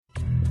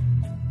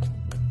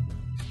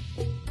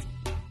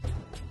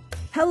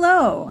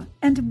Hello,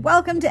 and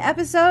welcome to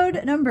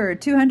episode number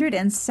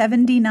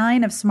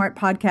 279 of Smart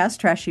Podcast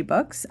Trashy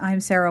Books. I'm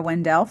Sarah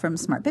Wendell from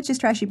Smart Bitches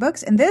Trashy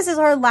Books, and this is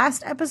our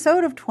last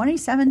episode of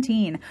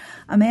 2017.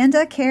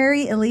 Amanda,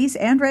 Carrie, Elise,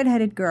 and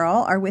Redheaded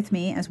Girl are with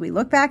me as we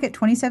look back at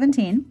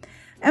 2017,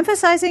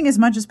 emphasizing as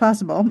much as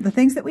possible the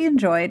things that we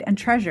enjoyed and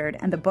treasured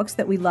and the books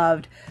that we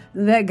loved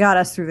that got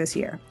us through this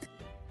year.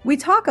 We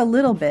talk a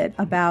little bit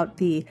about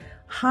the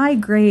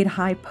high-grade,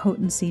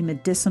 high-potency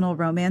medicinal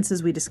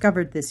romances we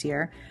discovered this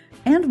year,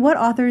 and what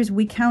authors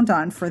we count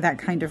on for that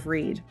kind of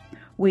read.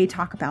 We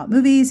talk about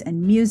movies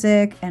and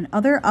music and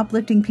other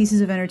uplifting pieces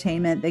of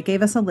entertainment that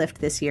gave us a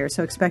lift this year,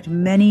 so expect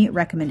many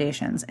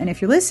recommendations. And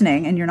if you're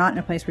listening and you're not in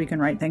a place where you can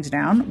write things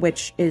down,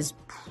 which is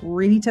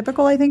pretty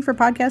typical, I think, for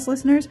podcast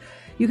listeners,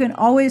 you can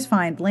always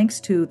find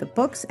links to the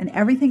books and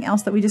everything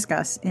else that we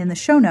discuss in the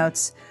show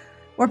notes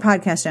or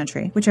podcast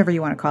entry, whichever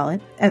you want to call it,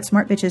 at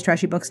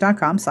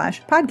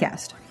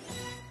smartbitchestrashybooks.com/podcast.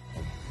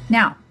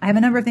 Now, I have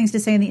a number of things to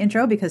say in the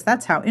intro because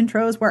that's how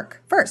intros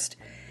work. First,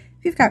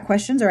 if you've got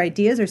questions or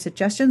ideas or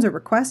suggestions or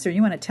requests, or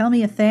you want to tell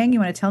me a thing, you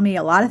want to tell me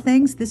a lot of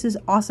things, this is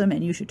awesome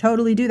and you should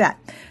totally do that.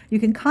 You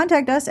can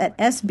contact us at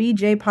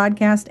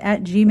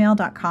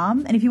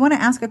sbjpodcast@gmail.com. And if you want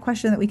to ask a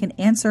question that we can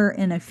answer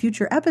in a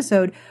future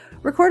episode,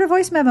 record a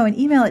voice memo and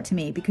email it to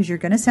me because you're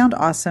going to sound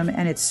awesome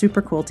and it's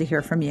super cool to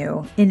hear from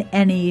you in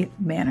any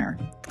manner.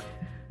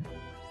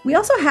 We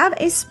also have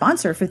a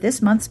sponsor for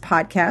this month's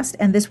podcast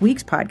and this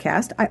week's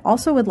podcast. I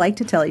also would like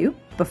to tell you,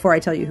 before I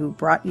tell you who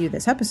brought you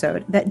this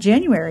episode, that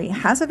January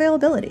has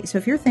availability. So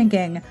if you're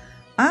thinking,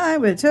 I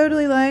would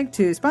totally like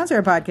to sponsor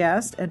a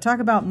podcast and talk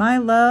about my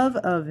love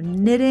of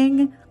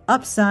knitting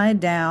upside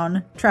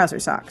down trouser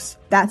socks,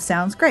 that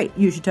sounds great.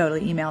 You should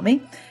totally email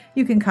me.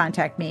 You can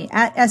contact me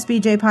at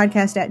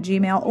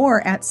sbjpodcast@gmail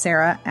or at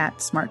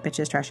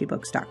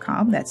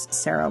sarah@smartbitchestrashybooks.com. That's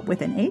Sarah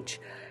with an H.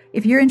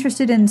 If you're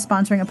interested in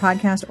sponsoring a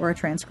podcast or a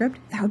transcript,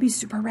 that would be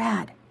super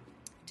rad.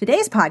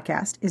 Today's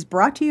podcast is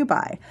brought to you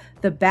by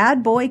The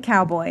Bad Boy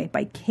Cowboy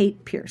by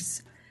Kate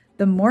Pierce.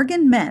 The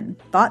Morgan men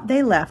thought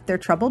they left their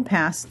troubled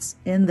pasts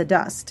in the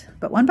dust,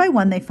 but one by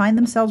one they find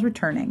themselves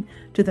returning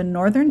to the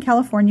Northern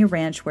California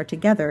ranch where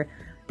together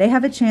they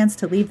have a chance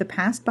to leave the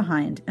past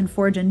behind and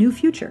forge a new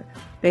future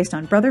based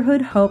on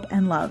brotherhood, hope,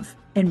 and love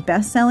in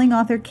best-selling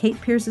author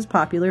Kate Pierce's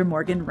popular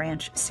Morgan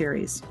Ranch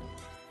series.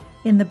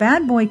 In The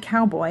Bad Boy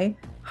Cowboy,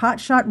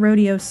 hotshot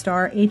rodeo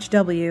star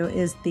H.W.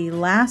 is the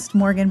last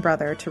Morgan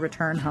brother to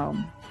return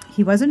home.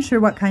 He wasn't sure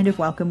what kind of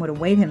welcome would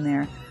await him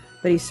there,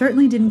 but he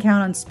certainly didn't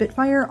count on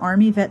Spitfire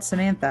Army vet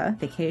Samantha,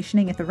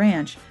 vacationing at the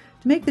ranch,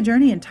 to make the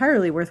journey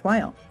entirely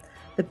worthwhile.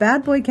 The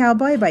Bad Boy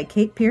Cowboy by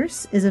Kate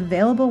Pierce is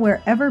available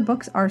wherever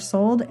books are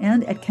sold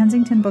and at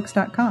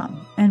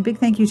kensingtonbooks.com. And big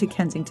thank you to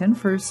Kensington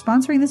for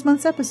sponsoring this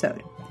month's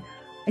episode.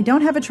 I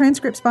don't have a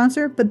transcript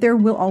sponsor, but there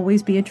will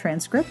always be a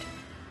transcript.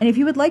 And if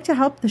you would like to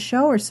help the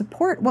show or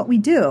support what we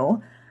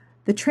do,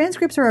 the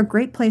transcripts are a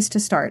great place to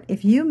start.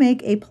 If you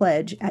make a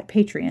pledge at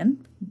Patreon,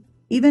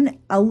 even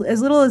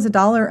as little as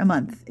 $1 a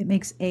month, it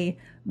makes a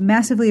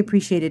massively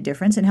appreciated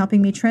difference in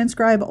helping me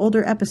transcribe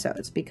older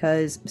episodes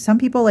because some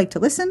people like to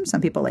listen, some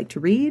people like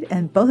to read,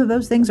 and both of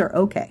those things are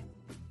okay.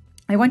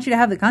 I want you to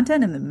have the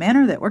content in the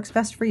manner that works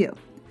best for you.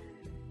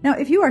 Now,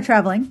 if you are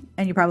traveling,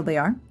 and you probably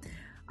are,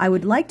 I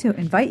would like to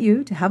invite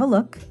you to have a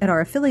look at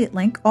our affiliate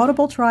link,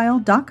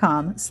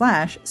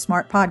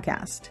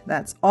 audibletrial.com/smartpodcast.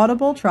 That's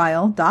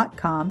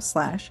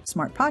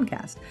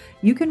audibletrial.com/smartpodcast.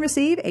 You can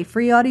receive a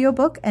free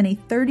audiobook and a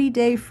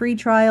 30-day free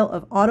trial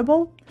of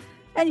Audible,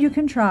 and you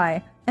can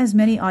try as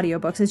many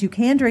audiobooks as you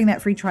can during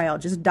that free trial.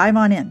 Just dive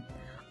on in.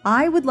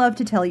 I would love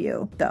to tell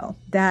you, though,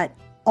 that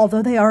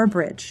although they are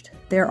abridged,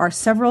 there are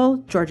several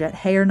Georgette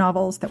Heyer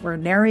novels that were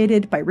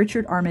narrated by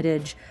Richard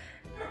Armitage.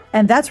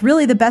 And that's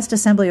really the best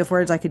assembly of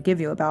words I could give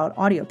you about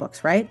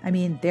audiobooks, right? I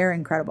mean, they're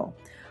incredible.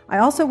 I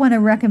also want to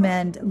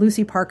recommend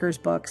Lucy Parker's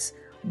books,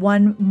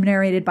 one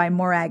narrated by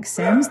Morag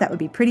Sims, that would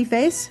be Pretty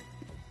Face,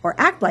 or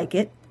Act Like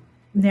It,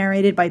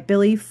 narrated by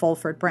Billy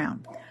Fulford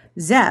Brown.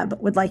 Zeb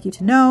would like you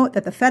to know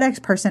that the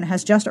FedEx person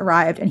has just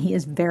arrived and he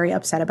is very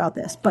upset about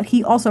this, but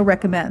he also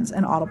recommends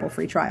an Audible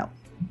free trial.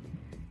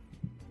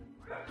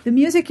 The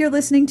music you're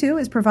listening to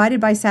is provided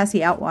by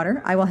Sassy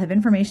Outwater. I will have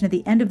information at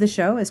the end of the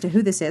show as to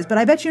who this is, but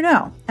I bet you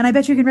know, and I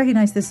bet you can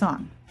recognize this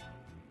song.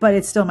 But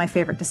it's still my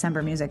favorite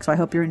December music, so I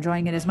hope you're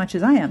enjoying it as much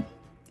as I am.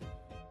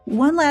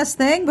 One last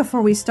thing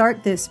before we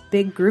start this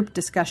big group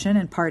discussion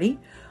and party.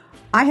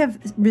 I have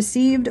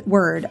received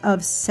word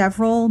of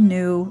several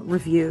new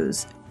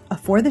reviews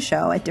for the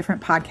show at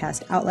different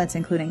podcast outlets,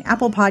 including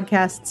Apple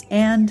Podcasts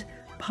and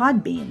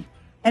Podbean.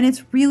 And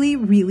it's really,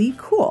 really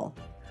cool.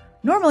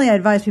 Normally, I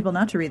advise people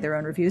not to read their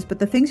own reviews, but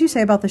the things you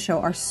say about the show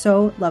are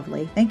so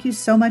lovely. Thank you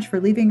so much for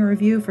leaving a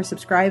review, for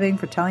subscribing,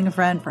 for telling a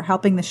friend, for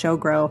helping the show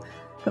grow,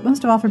 but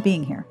most of all for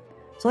being here.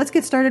 So let's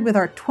get started with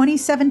our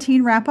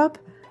 2017 wrap-up.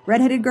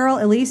 Redheaded Girl,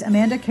 Elise,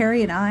 Amanda,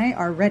 Carrie, and I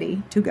are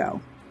ready to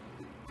go.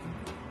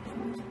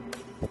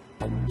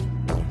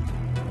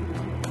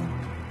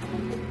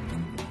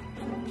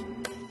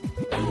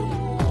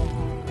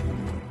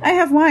 I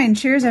have wine.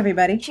 Cheers,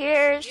 everybody.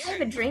 Cheers. I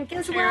have a drink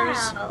as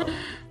well.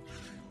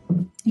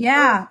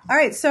 Yeah. All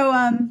right. So,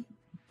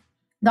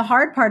 the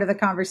hard part of the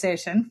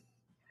conversation.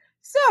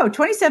 So,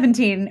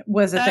 2017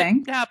 was a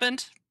thing. That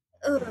happened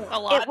a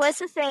lot. It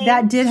was a thing.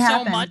 That did so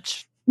happen.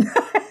 much.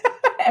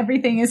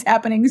 Everything is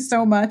happening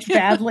so much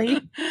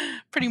badly.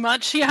 Pretty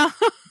much, yeah.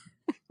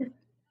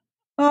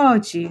 Oh,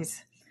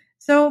 geez.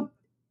 So,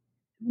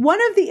 one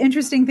of the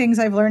interesting things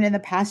I've learned in the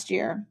past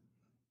year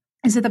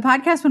is that the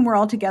podcast, when we're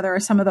all together, are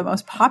some of the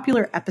most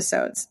popular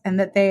episodes, and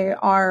that they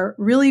are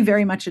really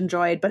very much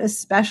enjoyed, but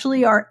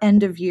especially our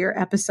end of year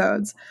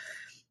episodes.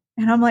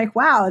 And I'm like,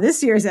 wow,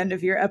 this year's end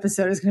of year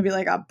episode is going to be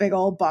like a big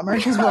old bummer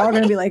because we're all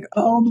going to be like,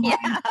 oh my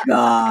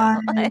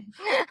God,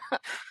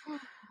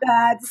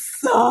 that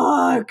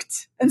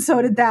sucked. And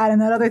so did that.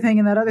 And that other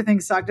thing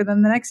sucked. And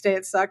then the next day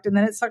it sucked. And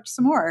then it sucked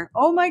some more.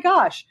 Oh my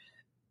gosh.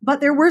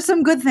 But there were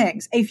some good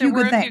things, a few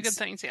good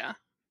things. Yeah.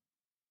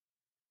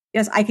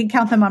 Yes, I can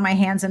count them on my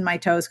hands and my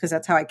toes because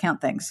that's how I count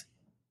things.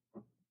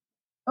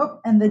 Oh,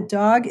 and the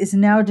dog is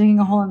now digging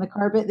a hole in the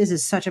carpet. This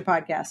is such a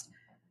podcast.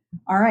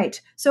 All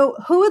right. So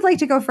who would like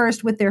to go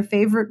first with their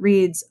favorite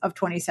reads of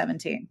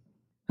 2017?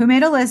 Who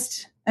made a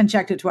list and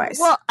checked it twice?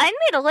 Well, I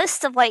made a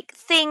list of like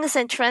things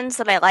and trends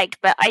that I liked,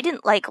 but I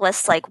didn't like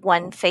lists like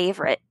one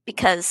favorite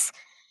because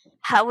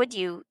how would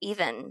you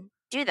even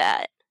do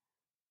that?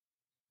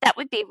 That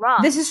would be wrong.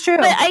 This is true.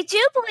 But I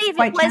do believe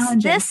Quite it was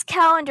challenging. this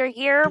calendar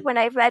year when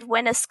I read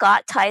When a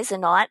Scot Ties a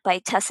Knot by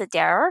Tessa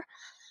Dare.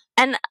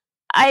 And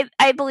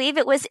I believe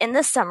it was in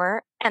the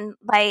summer, and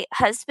my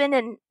husband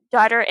and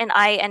daughter and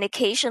I, and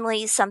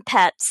occasionally some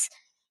pets,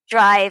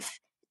 drive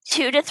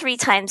 2 to 3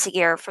 times a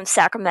year from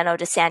Sacramento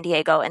to San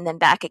Diego and then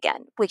back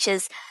again, which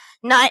is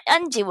not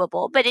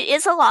undoable, but it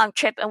is a long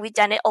trip, and we've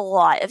done it a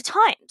lot of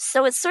times.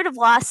 So it's sort of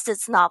lost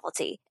its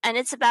novelty. And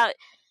it's about...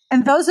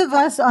 And those of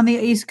us on the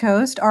East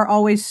Coast are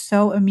always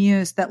so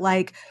amused that,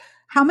 like,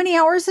 how many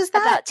hours is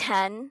that? About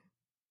 10.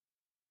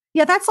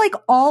 Yeah, that's like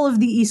all of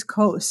the East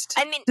Coast.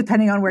 I mean,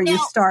 depending on where you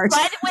start.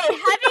 By the way,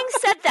 having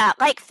said that,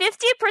 like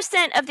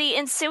 50% of the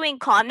ensuing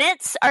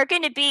comments are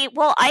going to be,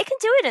 well, I can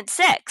do it in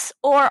 6.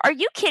 Or, are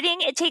you kidding?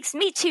 It takes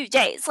me 2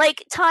 days.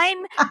 Like,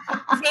 time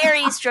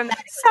varies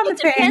dramatically. Some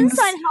things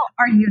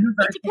are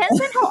universal. It depends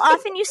on how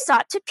often you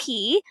stop to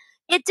pee.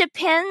 It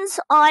depends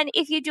on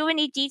if you do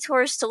any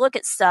detours to look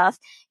at stuff.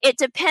 It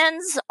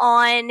depends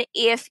on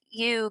if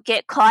you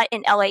get caught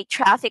in LA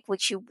traffic,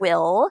 which you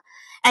will.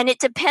 And it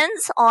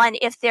depends on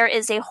if there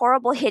is a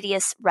horrible,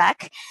 hideous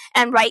wreck.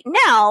 And right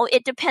now,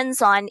 it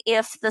depends on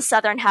if the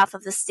southern half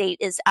of the state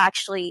is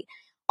actually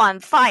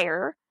on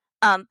fire.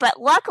 But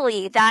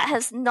luckily,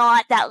 that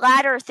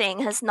latter thing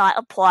has not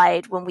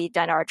applied when we've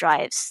done our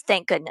drives.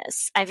 Thank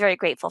goodness. I'm very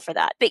grateful for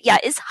that. But yeah,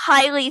 it's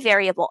highly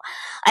variable.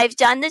 I've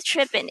done the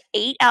trip in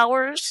 8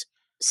 hours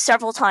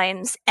several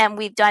times, and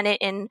we've done it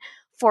in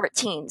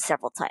 14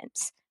 several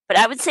times. But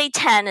I would say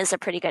 10 is a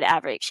pretty good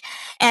average.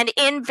 And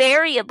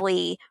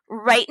invariably,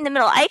 right in the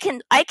middle, I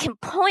can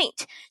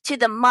point to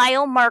the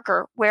mile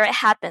marker where it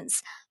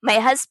happens. My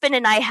husband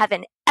and I have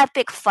an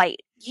epic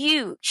fight.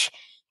 Huge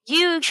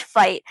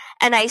fight.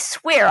 And I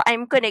swear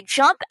I'm going to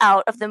jump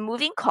out of the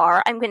moving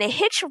car. I'm going to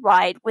hitch a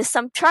ride with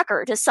some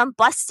trucker to some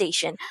bus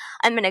station.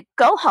 I'm going to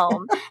go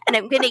home and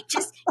I'm going to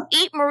just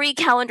eat Marie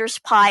Callender's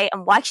pie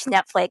and watch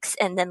Netflix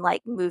and then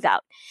like move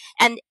out.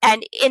 And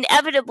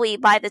inevitably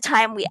by the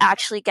time we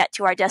actually get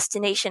to our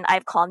destination,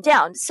 I've calmed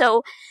down.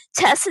 So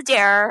Tessa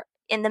Dare,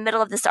 in the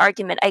middle of this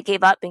argument, I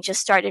gave up and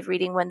just started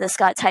reading When the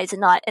Scot Ties a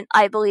Knot. And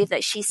I believe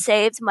that she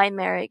saved my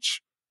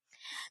marriage.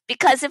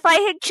 Because if I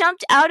had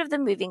jumped out of the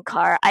moving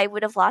car, I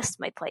would have lost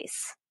my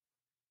place.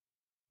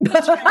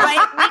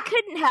 Right? We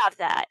couldn't have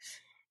that.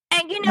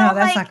 And you know, no,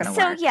 that's not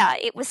gonna work. Yeah,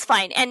 it was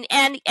fine. And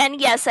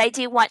yes, I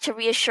do want to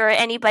reassure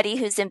anybody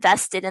who's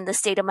invested in the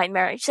state of my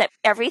marriage that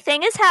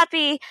everything is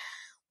happy.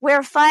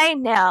 We're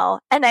fine now.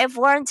 And I've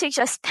learned to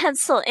just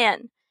pencil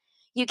in.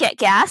 You get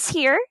gas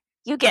here,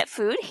 you get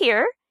food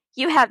here,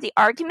 you have the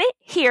argument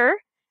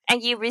here,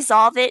 and you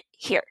resolve it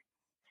here.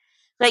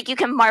 Like you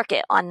can mark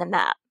it on the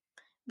map.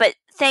 But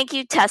thank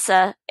you,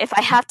 Tessa. If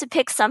I have to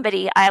pick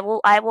somebody, I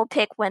will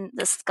pick When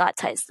the Scot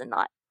Ties the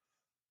Knot.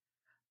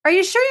 Are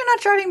you sure you're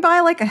not driving by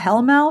like a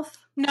hellmouth?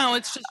 No,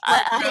 it's just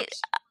I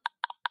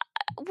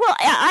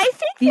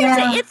think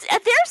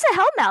there's a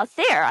hellmouth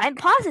there. I'm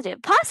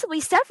positive, possibly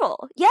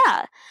several. Yeah,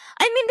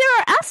 I mean there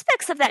are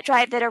aspects of that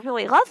drive that are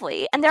really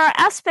lovely, and there are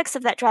aspects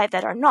of that drive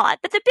that are not.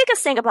 But the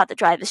biggest thing about the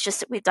drive is just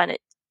that we've done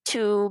it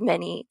too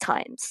many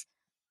times.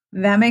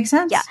 That makes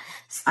sense. Yeah.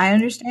 I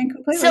understand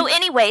completely. So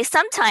anyway,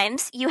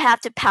 sometimes you have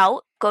to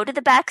pout, go to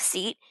the back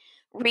seat,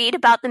 read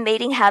about the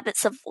mating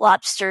habits of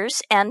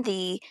lobsters and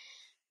the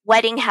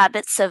wedding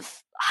habits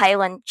of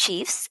Highland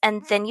chiefs,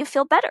 and then you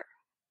feel better.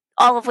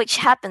 All of which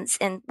happens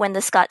in When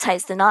the Scot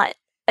Ties the Knot.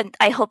 And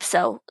I hope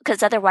so,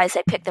 because otherwise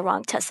I picked the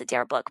wrong Tessa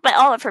Dare book. But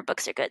all of her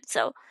books are good,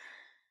 so.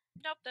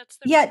 Nope, that's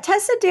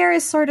Tessa Dare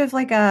is sort of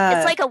like a...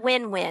 It's like a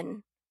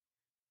win-win.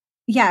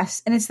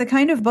 Yes, and it's the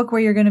kind of book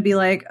where you're going to be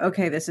like,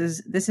 okay, this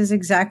is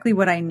exactly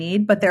what I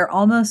need, but they're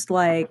almost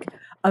like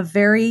a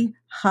very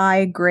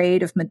high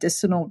grade of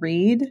medicinal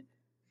read.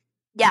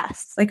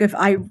 Yes. Like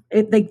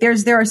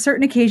there are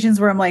certain occasions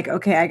where I'm like,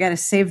 okay, I got to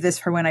save this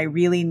for when I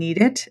really need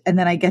it. And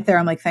then I get there,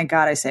 I'm like, thank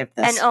God I saved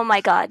this. And oh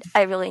my God,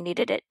 I really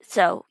needed it.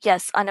 So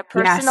yes, on a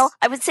personal, Yes.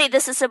 I would say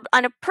this is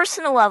on a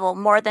personal level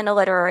more than a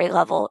literary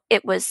level.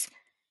 It was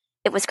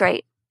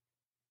great.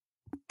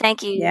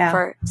 Thank you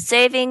for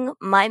saving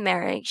my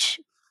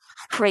marriage.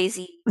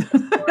 Crazy.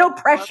 No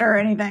pressure or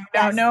anything.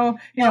 Yes. No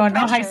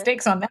high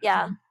stakes on that.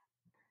 Yeah.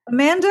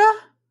 Amanda?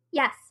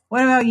 Yes.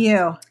 What about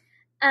you?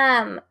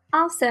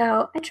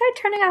 Also, I tried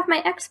turning off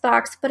my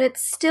Xbox, but it's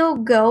still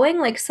going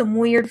like some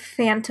weird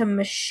phantom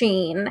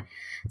machine.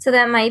 So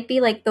that might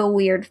be like the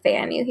weird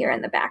fan you hear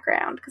in the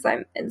background because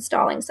I'm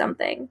installing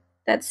something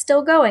that's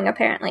still going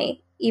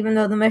apparently, even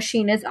though the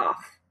machine is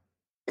off.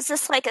 Is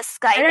this like a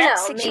Skynet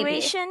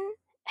situation? Maybe.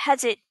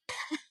 Has it?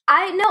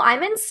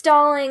 I'm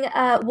installing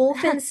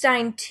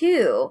Wolfenstein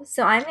 2,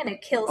 so I'm going to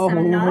kill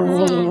some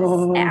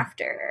Nazis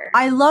after.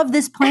 I love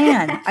this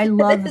plan. I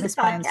love this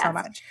plan so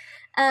much.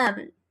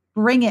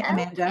 Bring it,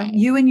 Amanda. Okay.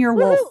 You and your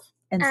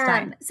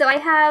Wolfenstein. So I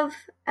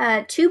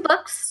have 2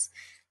 books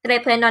that I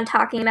planned on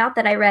talking about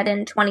that I read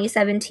in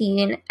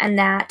 2017 and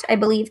that I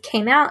believe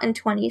came out in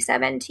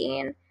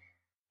 2017.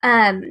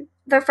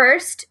 The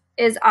first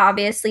is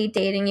obviously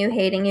Dating You,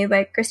 Hating You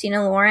by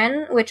Christina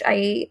Lauren, which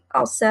I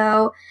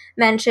also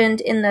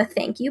mentioned in the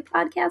Thank You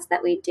podcast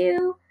that we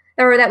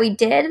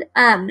did.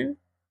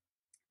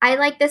 I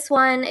like this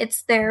one.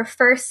 It's their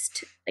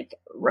first like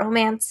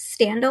romance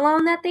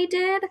standalone that they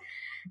did.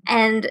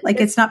 And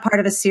it's not part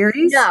of a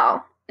series?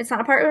 No, it's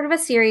not a part of a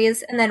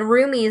series. And then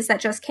Roomies that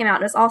just came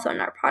out is also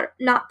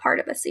not part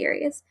of a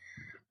series.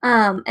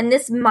 And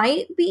this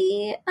might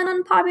be an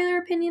unpopular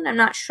opinion, I'm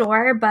not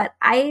sure, but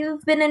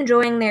I've been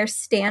enjoying their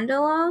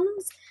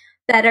standalones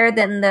better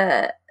than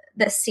the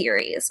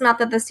series. Not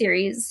that the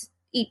series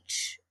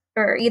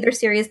either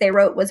series they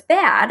wrote was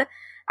bad.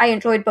 I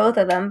enjoyed both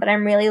of them, but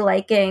I'm really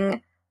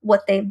liking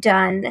what they've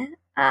done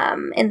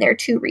in their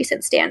 2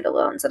 recent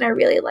standalones, and I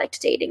really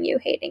liked Dating You,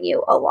 Hating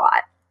You a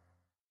lot.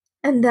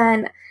 And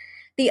then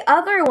the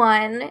other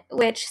one,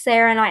 which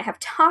Sarah and I have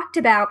talked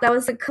about, that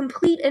was a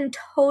complete and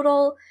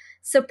total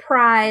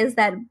surprise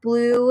that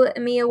blew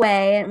me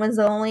away and was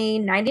only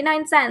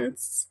 99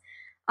 cents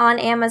on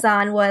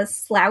Amazon, was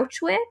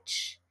Slouch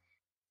Witch.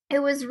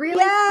 It was really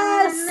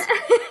fun.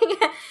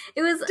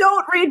 It was.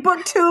 Don't read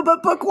book 2,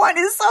 but book 1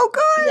 is so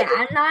good.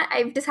 Yeah,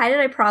 I've decided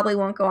I probably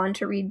won't go on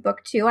to read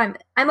book 2.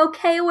 I'm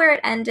okay where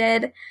it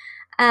ended.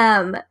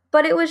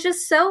 But it was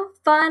just so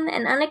fun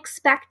and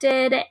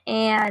unexpected,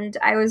 and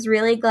I was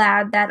really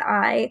glad that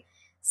I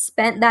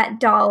spent that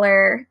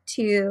 $1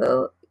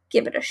 to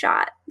give it a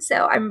shot.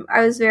 So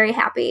I was very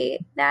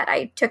happy that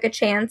I took a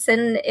chance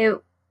and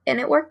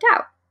it worked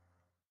out.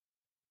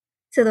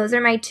 So those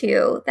are my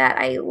 2 that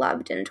I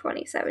loved in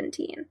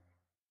 2017.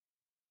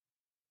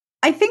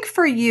 I think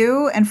for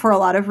you and for a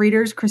lot of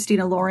readers,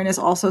 Christina Lauren is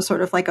also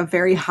sort of like a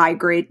very high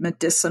grade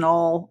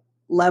medicinal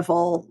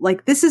level.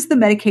 Like, this is the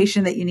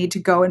medication that you need to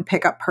go and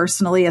pick up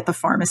personally at the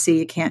pharmacy.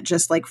 You can't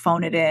just like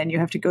phone it in. You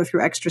have to go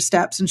through extra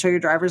steps and show your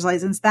driver's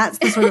license. That's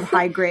the sort of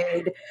high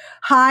grade,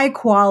 high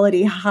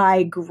quality,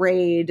 high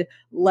grade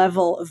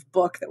level of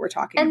book that we're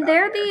talking about. And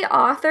they're the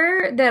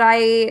author that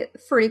I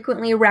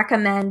frequently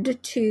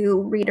recommend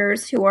to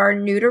readers who are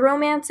new to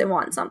romance and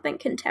want something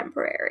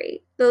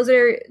contemporary.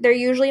 They're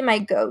usually my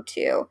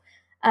go-to.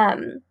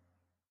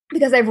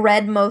 Because I've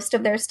read most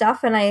of their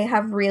stuff and I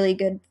have really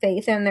good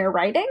faith in their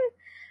writing.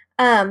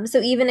 So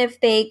even if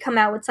they come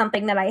out with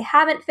something that I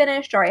haven't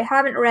finished or I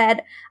haven't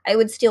read, I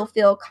would still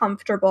feel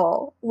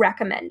comfortable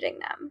recommending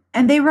them.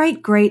 And they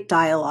write great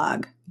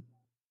dialogue.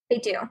 They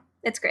do.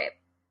 It's great.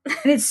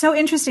 And it's so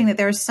interesting that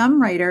there are some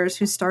writers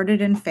who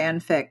started in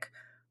fanfic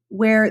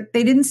where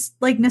they didn't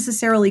like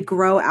necessarily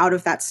grow out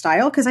of that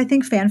style, because I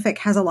think fanfic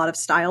has a lot of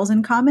styles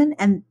in common,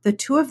 and the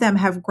 2 of them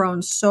have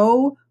grown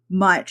so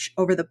much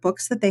over the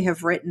books that they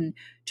have written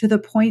to the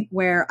point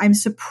where I'm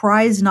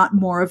surprised not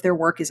more of their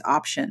work is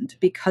optioned,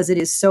 because it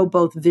is so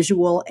both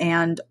visual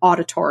and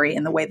auditory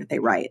in the way that they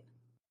write.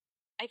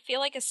 I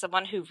feel like as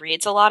someone who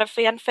reads a lot of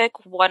fanfic,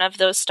 one of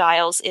those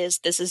styles is,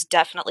 this is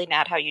definitely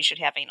not how you should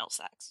have anal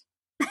sex.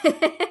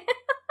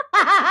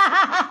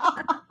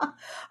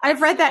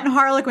 I've read that in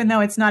Harlequin,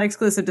 though it's not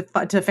exclusive to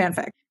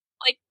fanfic.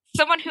 Like,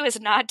 someone who has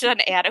not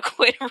done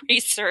adequate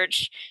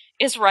research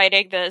is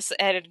writing this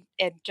and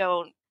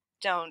don't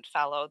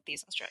follow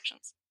these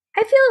instructions.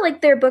 I feel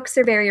like their books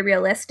are very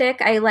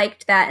realistic. I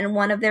liked that in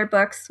one of their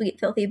books, Sweet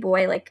Filthy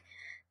Boy, like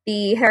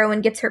the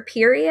heroine gets her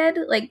period,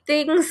 like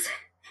things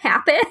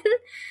happen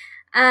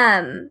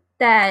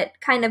that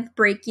kind of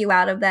break you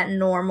out of that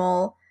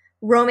normal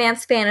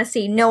romance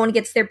fantasy. No one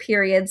gets their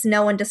periods,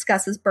 no one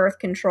discusses birth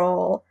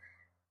control.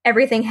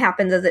 Everything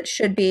happens as it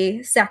should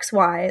be,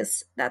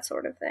 sex-wise, that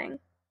sort of thing.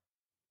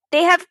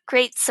 They have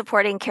great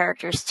supporting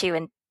characters too,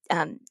 and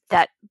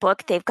that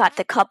book, they've got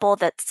the couple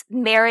that's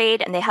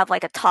married and they have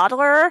like a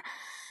toddler,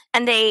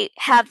 and they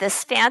have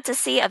this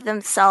fantasy of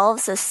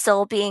themselves as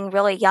still being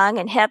really young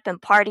and hip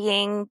and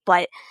partying,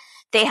 but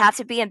they have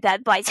to be in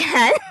bed by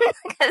 10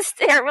 because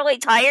they're really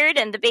tired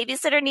and the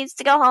babysitter needs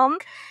to go home.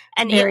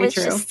 And Very it was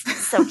true. just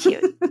so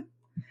cute.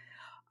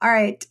 All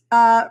right.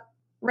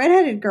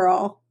 Redheaded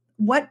girl,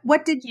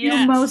 what did you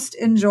Yes. most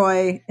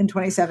enjoy in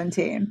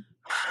 2017?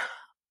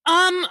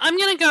 I'm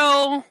gonna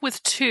go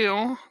with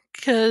 2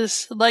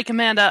 because, like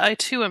Amanda, I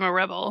too am a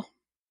rebel.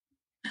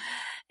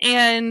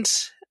 And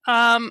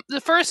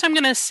the first I'm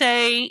gonna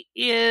say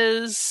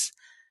is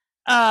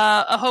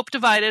A Hope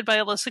Divided by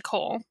Alyssa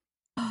Cole.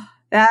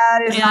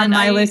 That is on And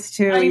my list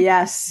too. I-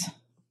 Yes.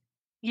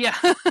 Yeah,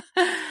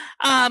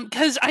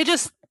 because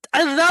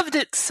I loved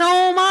it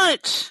so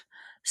much,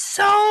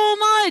 so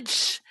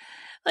much.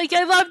 Like,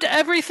 I loved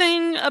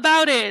everything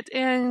about it,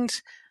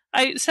 and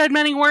I said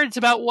many words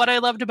about what I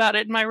loved about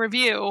it in my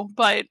review,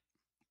 but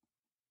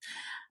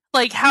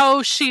like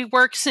how she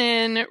works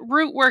in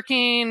root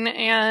working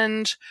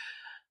and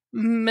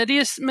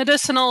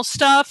medicinal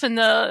stuff, and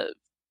the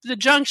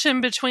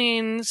junction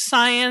between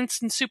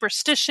science and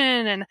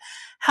superstition, and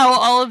how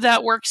all of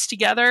that works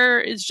together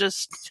is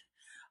just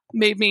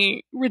made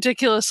me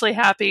ridiculously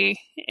happy.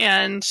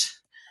 And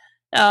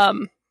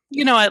I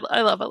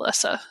love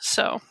Alyssa,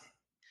 so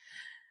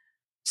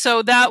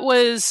that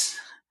was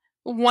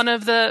one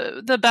of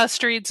the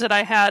best reads that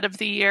I had of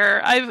the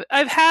year.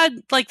 I've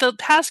had, like, the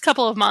past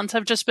couple of months,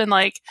 I've just been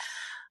like,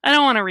 I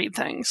don't want to read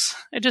things.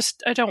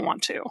 I don't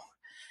want to.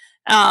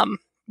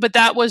 But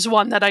that was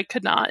one that I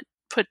could not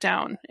put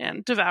down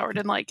and devoured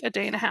in like a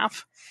day and a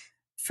half.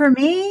 For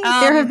me,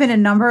 there have been a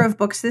number of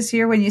books this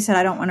year when you said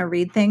I don't want to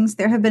read things.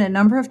 There have been a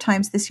number of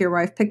times this year where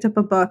I've picked up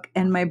a book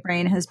and my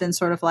brain has been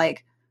sort of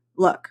like,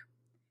 look,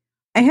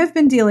 I have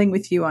been dealing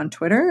with you on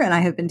Twitter, and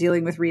I have been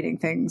dealing with reading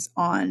things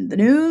on the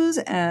news,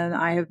 and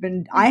I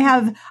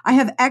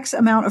have X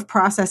amount of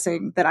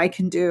processing that I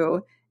can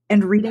do,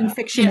 and reading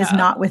fiction is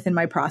not within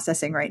my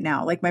processing right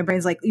now. Like, my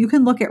brain's like, you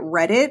can look at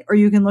Reddit or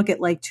you can look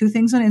at like 2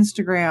 things on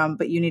Instagram,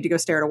 but you need to go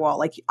stare at a wall.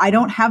 Like, I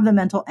don't have the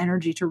mental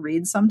energy to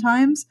read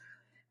sometimes.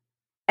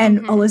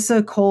 And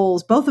Alyssa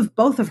Cole's, both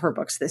of her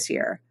books this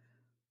year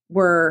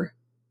were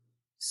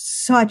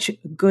such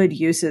good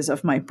uses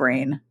of my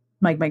brain.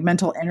 My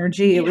mental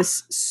energy. It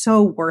was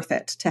so worth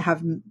it to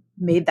have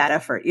made that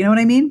effort. You know what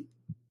I mean?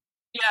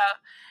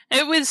 Yeah.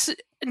 It was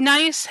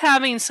nice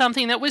having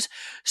something that was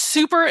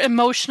super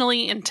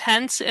emotionally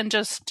intense and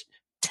just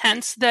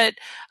tense, that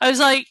I was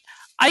like,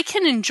 I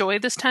can enjoy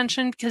this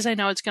tension because I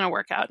know it's going to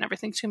work out and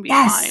everything's going to be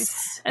fine.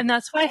 And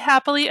that's why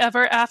happily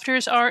ever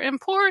afters are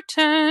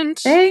important.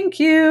 Thank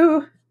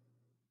you.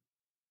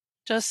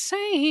 Just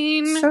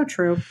saying. So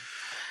true.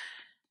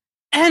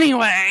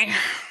 Anyway,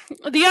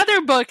 the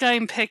other book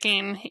I'm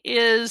picking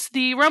is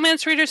The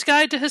Romance Reader's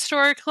Guide to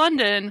Historic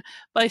London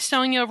by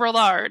Sonia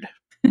Rollard.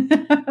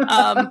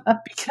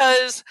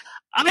 Because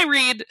I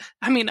read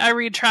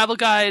travel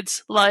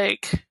guides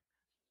like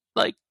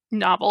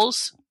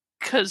novels,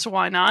 because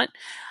why not?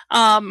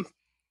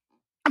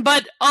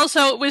 But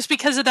also it was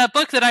because of that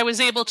book that I was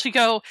able to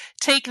go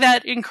take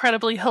that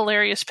incredibly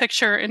hilarious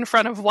picture in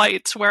front of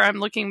White's where I'm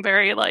looking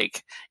very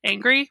like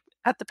angry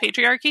at the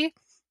patriarchy.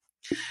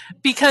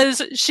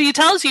 Because she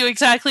tells you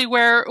exactly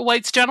where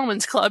White's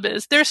Gentlemen's Club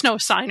is. There's no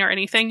sign or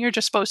anything. You're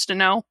just supposed to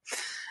know.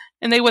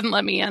 And they wouldn't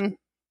let me in.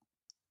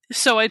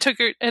 So I took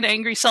an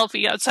angry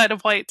selfie outside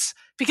of White's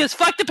because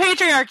fuck the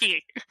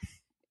patriarchy.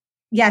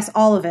 Yes,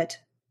 all of it.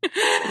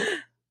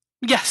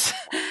 Yes.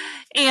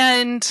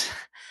 And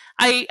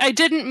I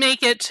didn't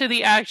make it to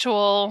the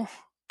actual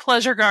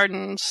pleasure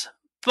gardens,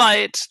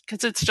 but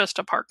because it's just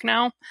a park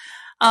now.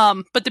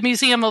 But the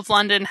Museum of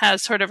London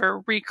has sort of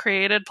a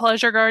recreated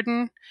pleasure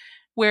garden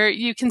where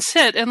you can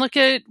sit and look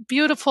at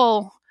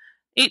beautiful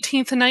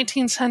 18th and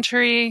 19th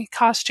century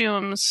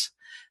costumes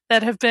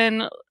that have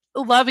been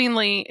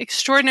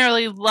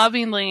extraordinarily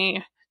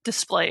lovingly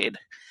displayed,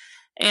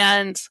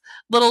 and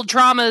little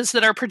dramas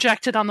that are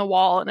projected on the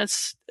wall. And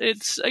it's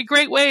a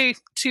great way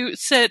to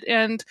sit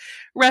and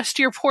rest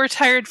your poor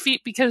tired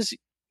feet because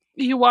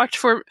you walked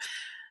for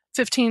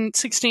 15,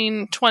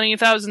 16,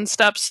 20,000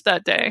 steps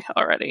that day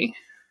already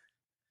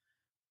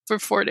for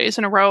 4 days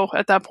in a row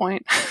at that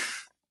point.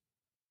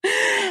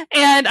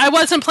 And I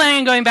wasn't planning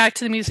on going back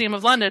to the Museum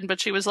of London, but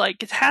she was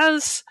like, it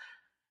has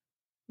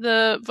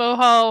the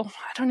Vauxhall,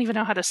 I don't even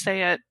know how to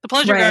say it, the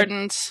pleasure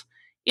gardens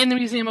in the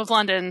Museum of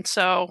London,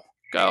 so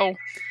go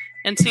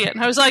and see it.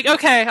 And I was like,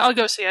 okay, I'll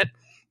go see it.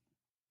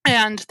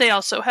 And they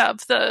also have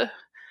the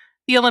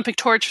Olympic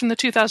torch from the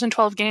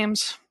 2012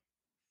 games.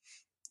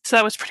 So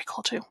that was pretty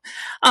cool too.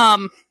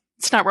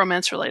 It's not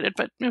romance related,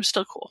 but it was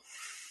still cool.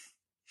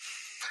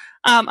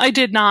 I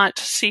did not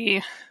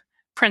see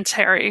Prince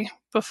Harry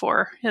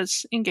before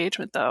his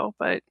engagement, though.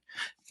 But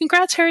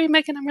congrats, Harry and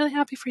Meghan. I'm really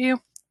happy for you.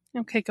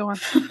 Okay, go on.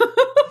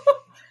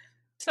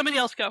 Somebody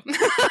else go.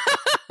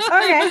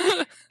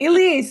 Okay.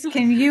 Elise,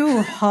 can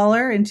you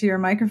holler into your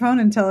microphone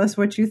and tell us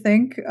what you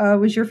think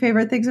was your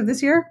favorite things of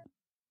this year?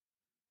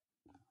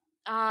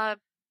 I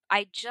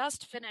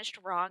just finished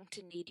Wrong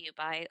to Need You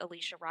by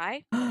Alicia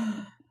Rai.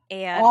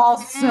 And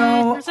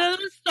also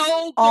so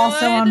good.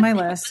 Also on my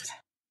list.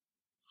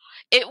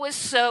 It was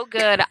so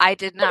good. I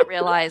did not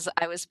realize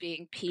I was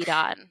being peed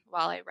on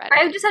while I read it.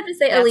 I just have to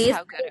say, That's Elise,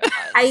 how good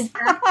it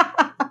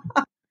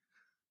was.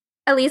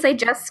 Elise, I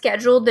just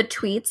scheduled the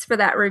tweets for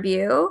that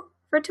review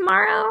for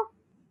tomorrow.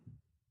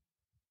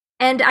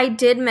 And I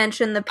did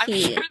mention the I'm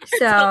pee. sure they're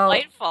So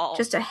delightful.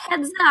 just a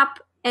heads up,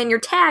 and you're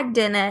tagged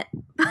in it.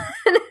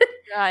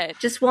 Good.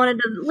 Just wanted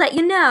to let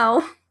you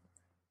know.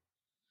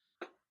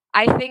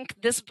 I think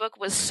this book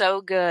was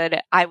so good.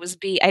 I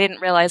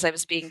didn't realize I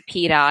was being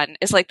peed on.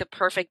 It's like the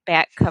perfect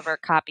back cover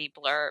copy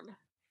blurb.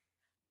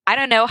 I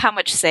don't know how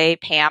much say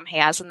Pam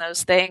has in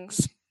those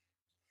things.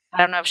 I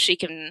don't know if she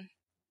can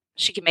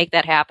make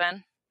that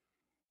happen.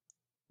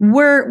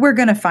 We're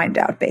gonna find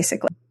out,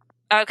 basically.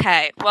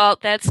 Okay, well,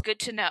 that's good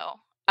to know.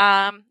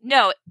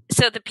 No,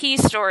 so the pee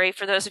story,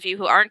 for those of you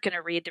who aren't going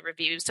to read the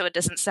review, so it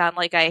doesn't sound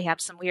like I have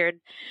some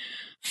weird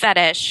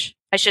fetish.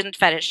 I shouldn't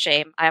fetish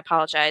shame. I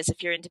apologize.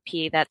 If you're into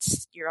pee,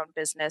 that's your own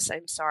business.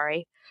 I'm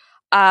sorry.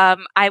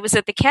 I was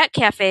at the cat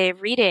cafe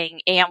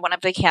reading, and one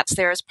of the cats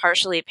there is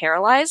partially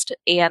paralyzed,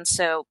 and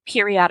so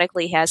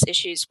periodically has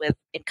issues with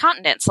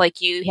incontinence.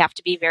 Like, you have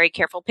to be very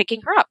careful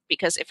picking her up,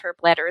 because if her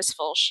bladder is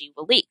full, she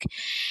will leak.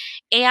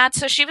 And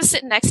so she was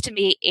sitting next to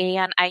me,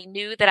 and I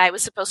knew that I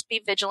was supposed to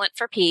be vigilant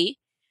for pee,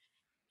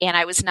 and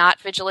I was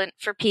not vigilant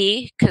for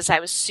pee because I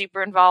was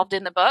super involved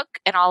in the book.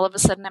 And all of a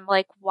sudden, I'm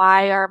like,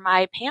 why are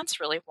my pants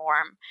really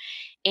warm?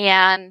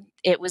 And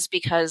it was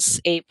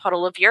because a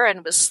puddle of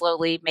urine was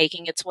slowly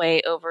making its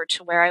way over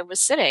to where I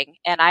was sitting.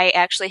 And I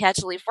actually had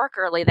to leave work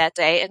early that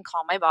day and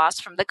call my boss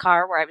from the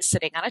car where I was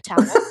sitting on a towel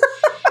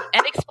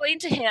and explain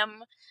to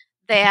him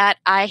that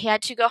I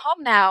had to go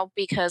home now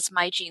because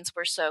my jeans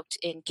were soaked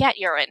in cat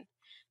urine.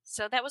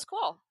 So that was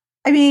cool.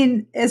 I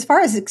mean, as far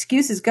as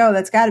excuses go,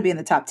 that's got to be in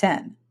the top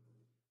 10.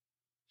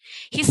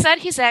 He said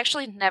he's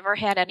actually never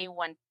had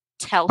anyone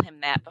tell him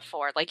that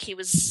before. Like, he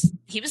was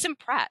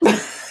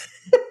impressed.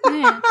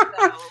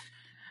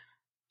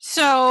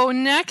 So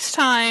next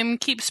time,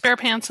 keep spare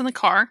pants in the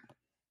car.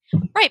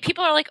 Right.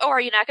 People are like, oh,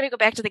 are you not going to go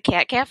back to the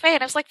cat cafe?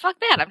 And I was like, fuck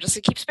that. I'm just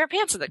going to keep spare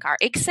pants in the car.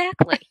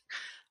 Exactly.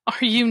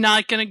 Are you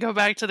not going to go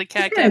back to the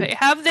cat cafe?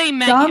 Have they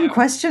met Dumb you?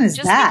 question is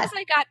just that?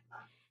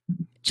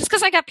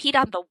 because I got peed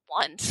on the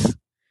once.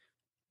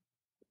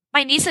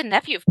 My niece and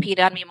nephew have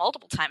peed on me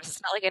multiple times.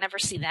 It's not like I never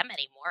see them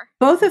anymore.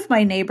 Both of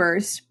my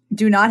neighbors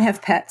do not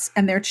have pets,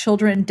 and their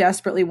children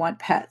desperately want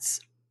pets.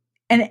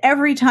 And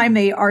every time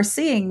they are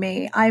seeing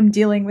me, I'm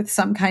dealing with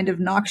some kind of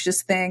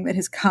noxious thing that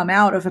has come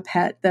out of a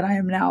pet that I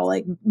am now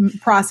like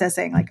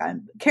processing. Like,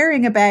 I'm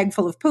carrying a bag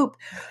full of poop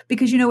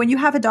because, you know, when you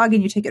have a dog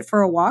and you take it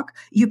for a walk,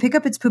 you pick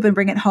up its poop and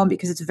bring it home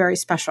because it's very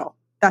special.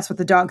 That's what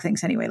the dog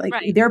thinks anyway. Like,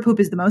 Right. Their poop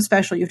is the most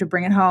special. You have to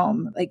bring it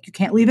home. Like, you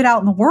can't leave it out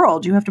in the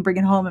world. You have to bring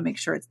it home and make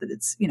sure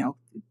it's, you know,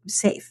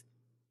 safe.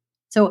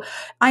 So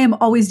I am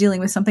always dealing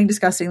with something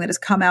disgusting that has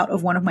come out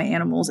of one of my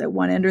animals at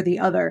one end or the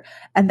other.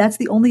 And that's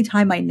the only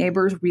time my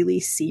neighbors really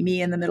see me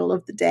in the middle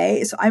of the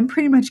day. So I'm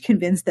pretty much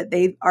convinced that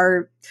they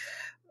are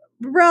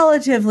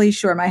relatively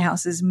sure my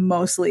house is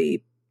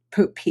mostly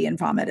poop, pee, and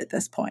vomit at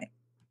this point.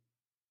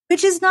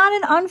 Which is not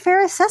an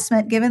unfair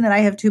assessment, given that I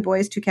have 2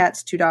 boys, 2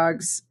 cats, 2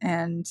 dogs,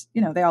 and, you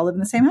know, they all live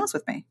in the same house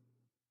with me.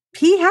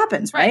 Pee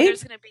happens, right?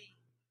 There's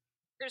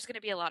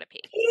gonna be a lot of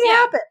pee. Pee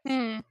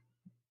happens.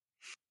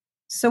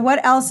 So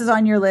what else is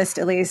on your list,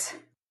 Elise?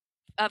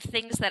 Of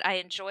things that I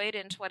enjoyed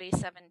in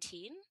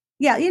 2017.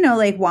 Yeah, you know,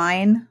 like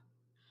wine,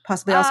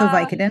 possibly also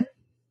Vicodin.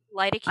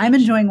 Lidocaine. I'm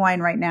enjoying wine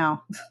right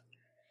now.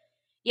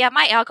 Yeah,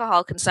 my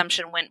alcohol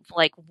consumption went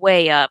like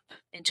way up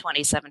in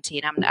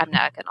 2017. I'm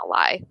not gonna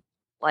lie.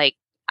 Like,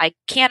 I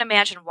can't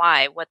imagine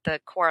what the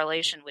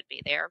correlation would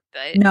be there,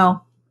 but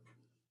No.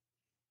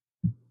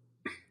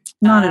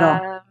 Not at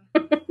all.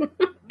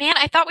 Man,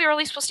 I thought we were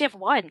only supposed to have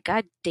one.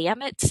 God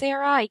damn it,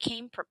 Sarah. I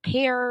came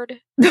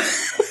prepared. I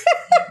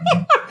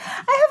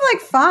have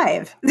like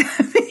 5.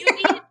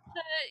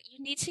 You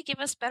need to give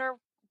us better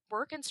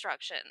work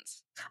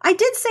instructions. I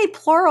did say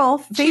plural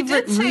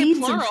favorite did say reads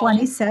plural. in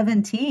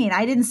 2017.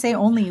 I didn't say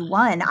only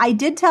one. I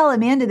did tell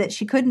Amanda that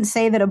she couldn't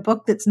say that a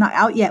book that's not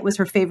out yet was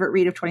her favorite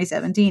read of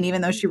 2017,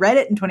 even though she read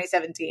it in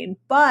 2017.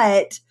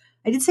 But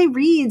I did say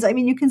reads. I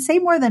mean, you can say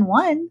more than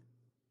one.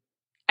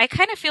 I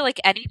kind of feel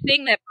like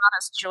anything that brought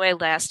us joy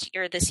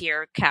this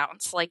year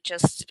counts. Like,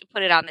 just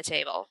put it on the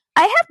table.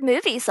 I have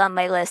movies on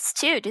my list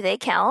too. Do they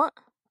count?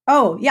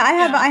 Oh, yeah, I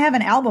have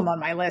an album on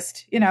my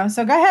list, you know.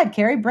 So go ahead,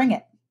 Carrie, bring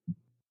it.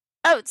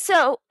 Oh,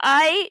 so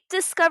I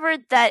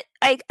discovered that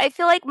I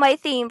feel like my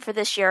theme for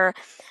this year,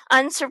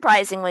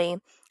 unsurprisingly,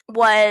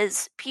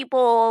 was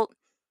people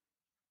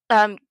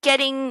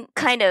getting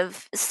kind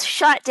of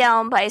shot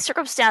down by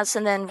circumstance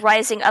and then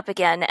rising up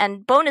again,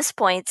 and bonus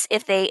points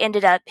if they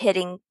ended up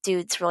hitting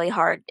dudes really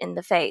hard in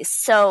the face.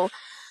 So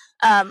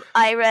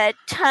I read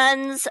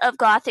tons of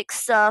Gothic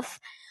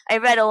stuff. I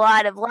read a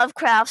lot of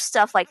Lovecraft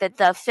stuff, like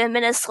the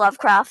feminist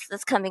Lovecraft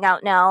that's coming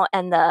out now,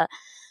 and the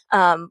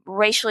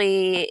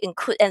racially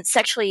and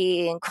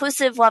sexually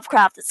inclusive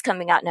Lovecraft that's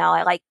coming out now.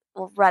 I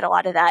read a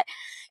lot of that.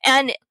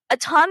 And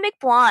Atomic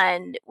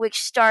Blonde, which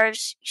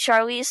stars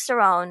Charlize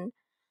Theron,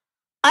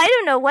 I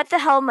don't know what the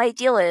hell my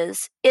deal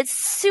is. It's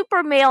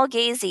super male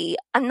gazy.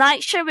 I'm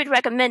not sure I would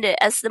recommend it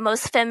as the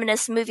most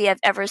feminist movie I've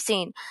ever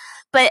seen.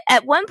 But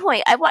at one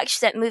point, I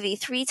watched that movie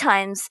 3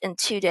 times in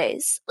 2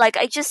 days. Like,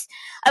 I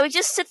would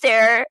just sit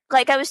there,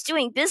 like I was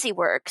doing busy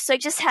work. So I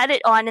just had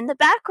it on in the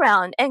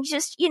background and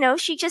just,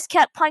 she just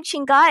kept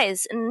punching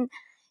guys. And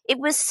it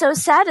was so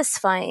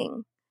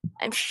satisfying.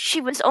 And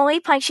she was only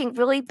punching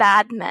really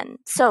bad men.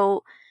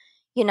 So,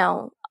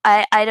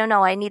 I don't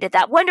know. I needed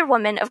that. Wonder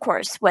Woman, of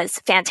course, was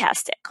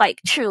fantastic, like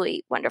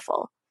truly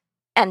wonderful.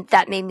 And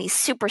that made me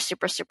super,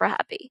 super, super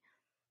happy.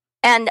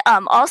 And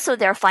also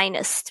Their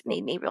Finest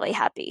made me really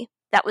happy.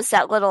 That was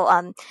that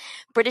little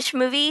British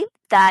movie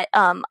that,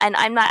 and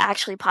I'm not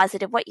actually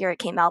positive what year it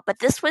came out, but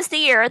this was the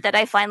year that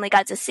I finally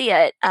got to see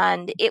it.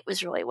 And it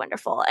was really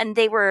wonderful. And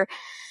they were,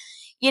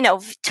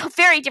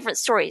 very different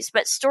stories,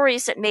 but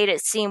stories that made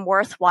it seem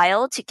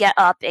worthwhile to get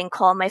up and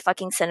call my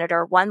fucking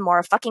senator one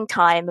more fucking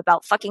time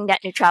about fucking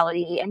net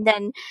neutrality and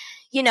then,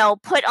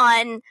 put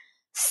on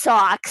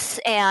socks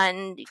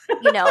and,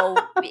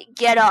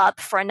 get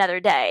up for another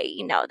day,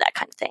 that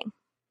kind of thing.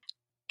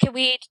 Can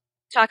we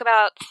talk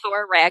about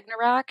Thor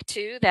Ragnarok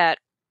too? That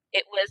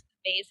it was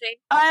amazing.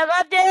 I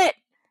loved it.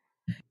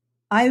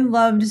 I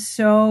loved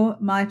so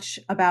much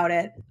about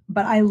it,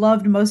 but I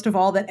loved most of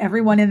all that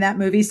everyone in that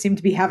movie seemed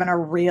to be having a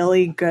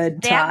really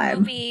good time. That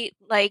movie,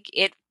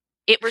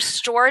 it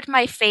restored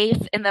my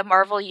faith in the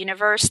Marvel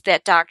Universe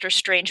that Doctor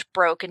Strange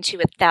broke into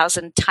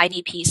 1,000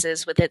 tiny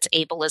pieces with its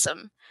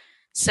ableism.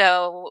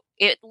 So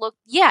it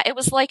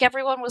was like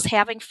everyone was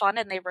having fun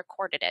and they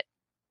recorded it.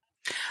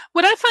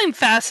 What I find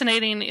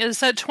fascinating is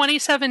that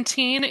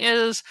 2017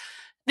 is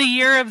the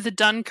year of the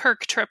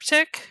Dunkirk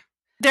triptych.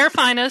 Their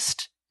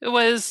Finest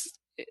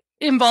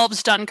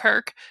involves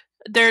Dunkirk.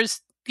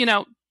 There's,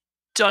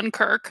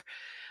 Dunkirk.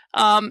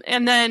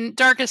 And then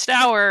Darkest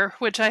Hour,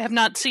 which I have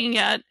not seen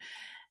yet,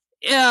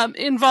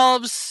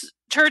 involves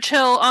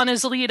Churchill on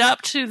his lead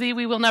up to the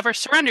We Will Never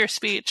Surrender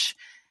speech.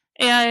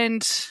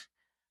 And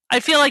I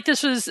feel like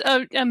this was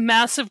a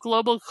massive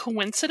global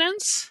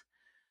coincidence.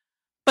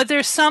 But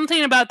there's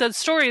something about that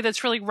story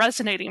that's really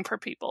resonating for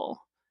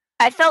people.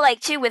 I felt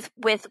like, too, with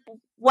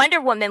Wonder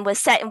Woman was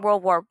set in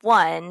World War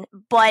I,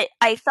 but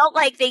I felt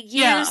like they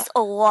used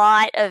a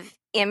lot of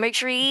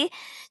imagery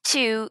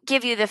to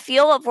give you the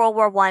feel of World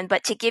War I,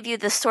 but to give you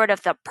the sort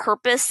of the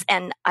purpose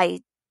and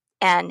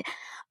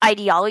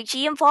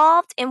ideology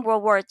involved in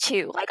World War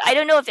II. Like, I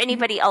don't know if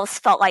anybody else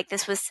felt like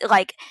this was,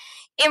 like,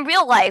 in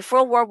real life,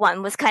 World War I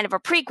was kind of a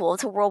prequel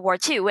to World War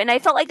II, and I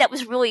felt like that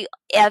was really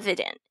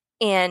evident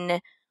in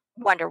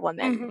Wonder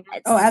Woman. Mm-hmm.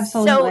 Oh,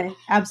 absolutely. So,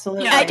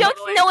 absolutely. I don't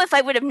know if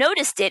I would have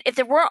noticed it if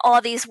there weren't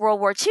all these World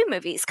War II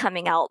movies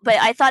coming out, but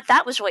I thought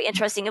that was really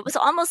interesting. It was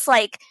almost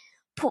like,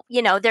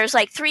 there's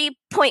like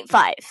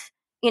 3.5,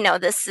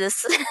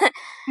 this.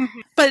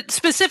 But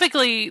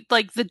specifically,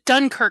 like the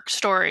Dunkirk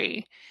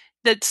story,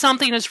 that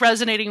something is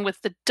resonating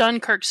with the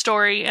Dunkirk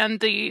story and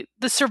the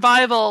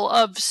survival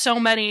of so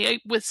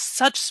many with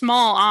such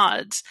small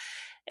odds.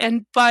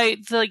 And by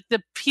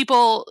the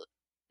people,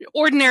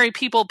 ordinary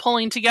people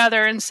pulling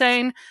together and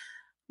saying,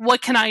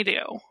 what can I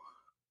do?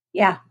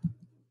 Yeah.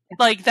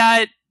 Like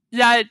that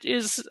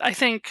is, I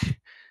think,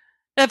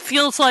 that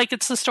feels like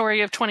it's the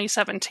story of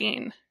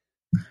 2017.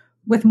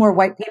 With more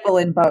white people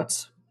in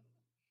boats.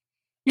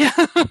 Yeah.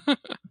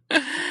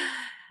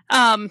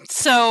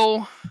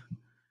 So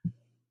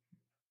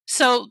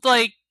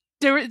like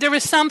there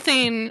was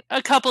something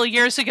a couple of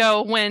years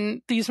ago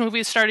when these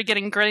movies started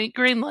getting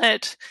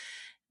greenlit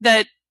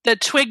that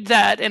twigged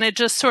that, and it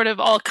just sort of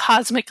all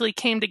cosmically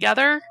came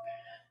together,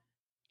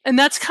 and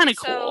that's kind of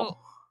cool.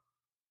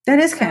 That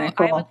is kind of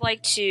cool. I would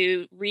like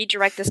to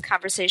redirect this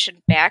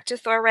conversation back to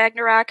Thor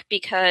Ragnarok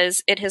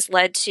because it has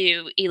led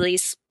to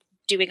Elise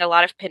doing a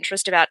lot of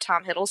Pinterest about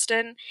Tom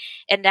Hiddleston,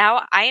 and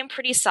now I am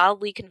pretty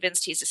solidly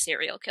convinced he's a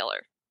serial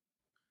killer.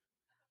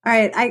 All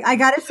right, I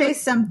got to say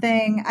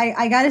something.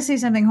 I got to say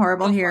something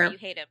horrible here. You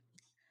hate him.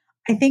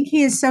 I think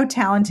he is so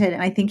talented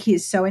and I think he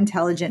is so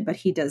intelligent, but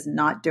he does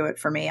not do it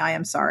for me. I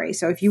am sorry.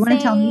 So if you want to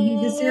tell me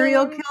he's a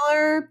serial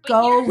killer,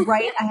 go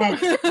right ahead.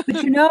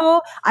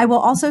 But I will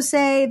also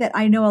say that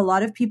I know a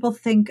lot of people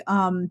think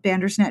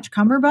Bandersnatch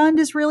Cumberbund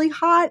is really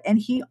hot, and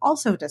he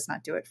also does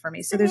not do it for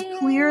me. So there's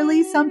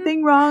clearly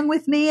something wrong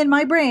with me and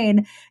my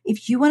brain.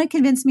 If you want to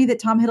convince me that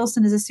Tom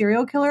Hiddleston is a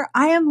serial killer,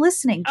 I am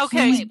listening.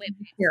 Okay.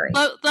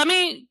 Let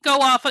me go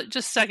off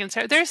just a second,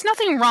 Sarah. There's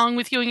nothing wrong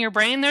with you and your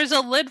brain. There's a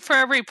lid for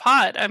every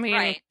pot. I mean,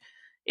 right.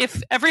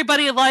 If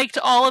everybody liked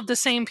all of the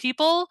same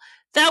people,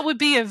 that would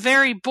be a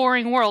very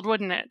boring world,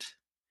 wouldn't it?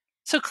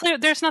 So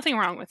there's nothing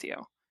wrong with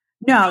you.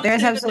 No,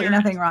 there's absolutely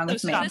nothing wrong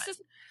with me.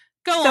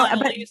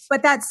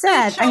 But that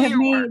said, I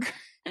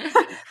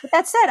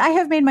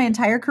have made my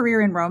entire career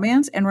in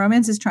romance, and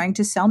romance is trying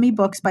to sell me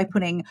books by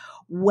putting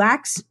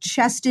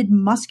wax-chested,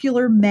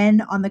 muscular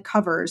men on the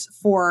covers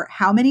for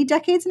how many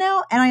decades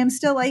now? And I am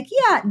still like,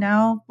 yeah,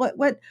 no, what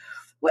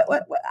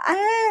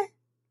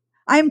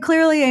I am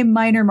clearly a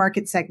minor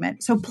market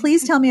segment. So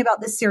please tell me about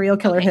this serial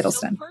killer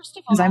Hiddleston,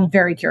 because I'm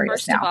very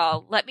curious now. First of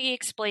all, let me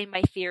explain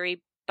my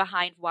theory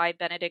behind why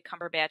Benedict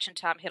Cumberbatch and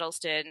Tom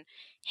Hiddleston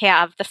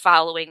have the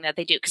following that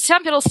they do. Because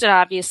Tom Hiddleston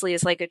obviously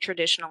is like a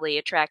traditionally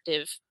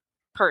attractive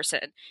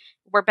person,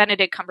 where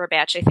Benedict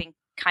Cumberbatch, I think,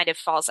 kind of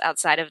falls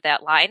outside of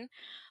that line.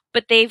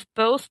 But they've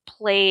both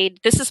played,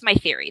 this is my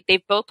theory,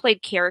 they've both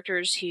played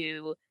characters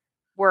who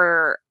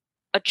were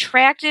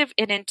attractive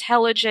and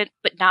intelligent,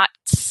 but not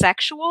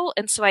sexual.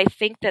 And so I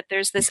think that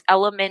there's this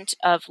element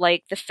of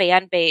like the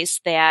fan base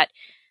that,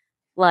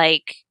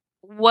 like,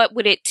 what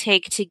would it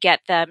take to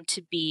get them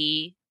to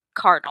be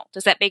carnal?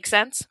 Does that make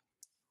sense?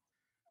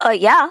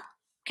 Yeah.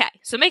 Okay,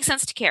 so it makes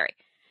sense to Carrie.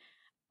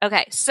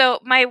 Okay, so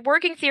my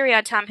working theory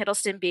on Tom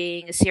Hiddleston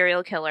being a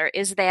serial killer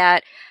is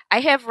that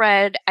I have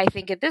read, I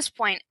think at this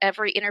point,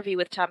 every interview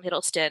with Tom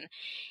Hiddleston,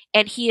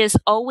 and he is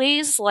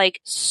always like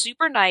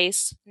super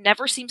nice,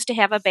 never seems to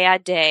have a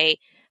bad day,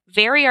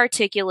 very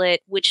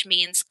articulate, which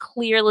means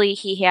clearly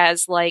he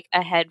has like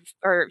a head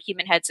or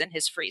human heads in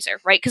his freezer,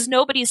 right? Because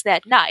nobody's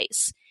that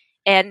nice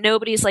and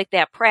nobody's like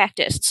that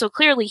practiced. So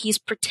clearly he's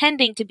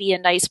pretending to be a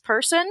nice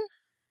person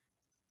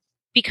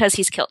because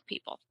he's killed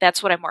people.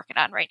 That's what I'm working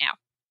on right now.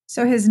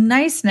 So his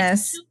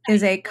niceness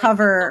is a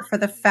cover for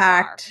the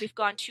fact we've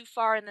gone too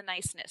far in the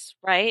niceness,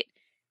 right?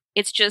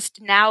 It's just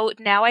now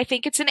I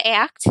think it's an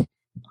act,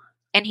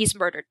 and he's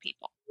murdered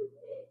people.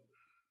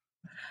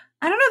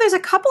 I don't know. There's a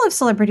couple of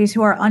celebrities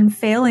who are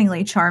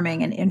unfailingly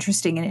charming and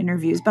interesting in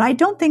interviews, but I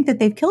don't think that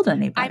they've killed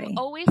anybody. I'm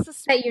always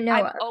that you know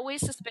I'm of.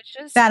 always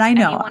suspicious That I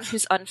know anyone of.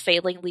 who's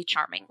unfailingly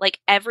charming. Like,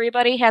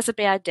 everybody has a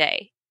bad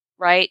day,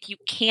 right? You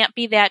can't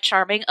be that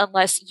charming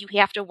unless you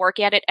have to work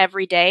at it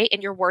every day,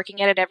 and you're working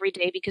at it every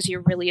day because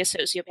you're really a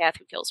sociopath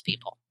who kills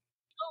people.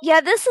 Yeah,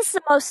 this is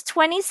the most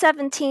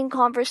 2017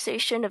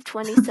 conversation of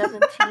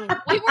 2017.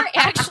 We were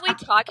actually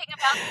talking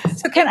about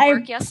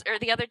this or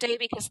the other day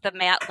because the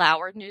Matt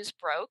Lauer news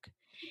broke.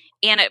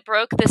 And it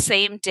broke the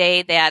same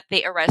day that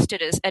they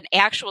arrested an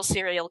actual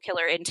serial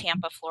killer in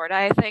Tampa, Florida,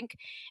 I think.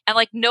 And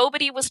like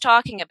nobody was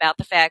talking about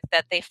the fact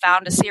that they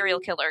found a serial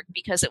killer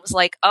because it was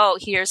like, oh,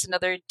 here's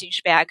another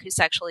douchebag who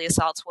sexually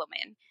assaults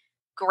women.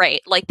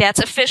 Great. Like, that's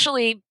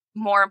officially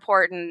more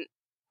important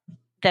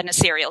than a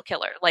serial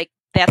killer. Like,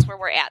 that's where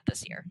we're at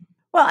this year.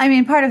 Well, I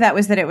mean, part of that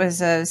was that it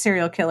was a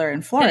serial killer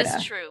in Florida. That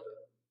is true.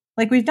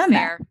 Like, we've done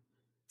Fair. that.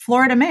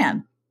 Florida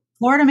man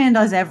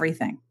does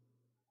everything.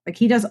 Like,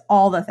 he does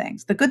all the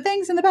things, the good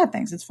things and the bad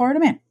things. It's Florida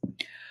man.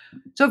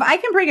 So if I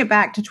can bring it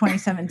back to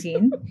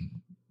 2017,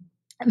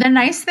 the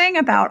nice thing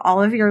about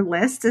all of your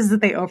lists is that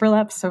they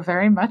overlap so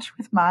very much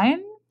with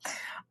mine.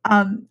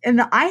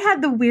 And I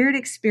had the weird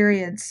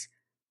experience.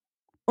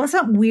 Well, it's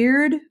not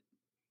weird,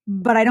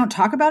 but I don't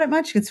talk about it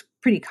much. It's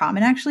pretty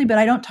common, actually, but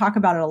I don't talk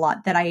about it a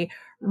lot. That I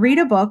read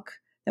a book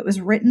that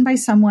was written by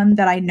someone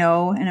that I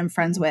know and am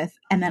friends with,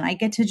 and then I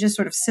get to just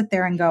sort of sit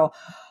there and go,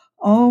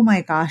 oh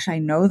my gosh, I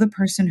know the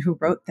person who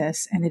wrote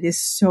this, and it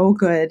is so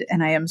good,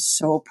 and I am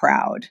so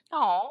proud.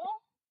 Aww.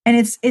 And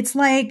it's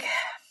like,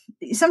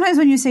 sometimes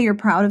when you say you're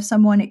proud of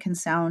someone, it can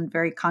sound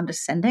very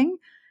condescending.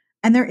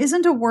 And there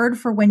isn't a word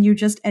for when you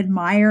just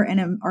admire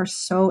and are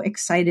so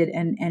excited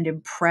and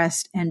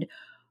impressed and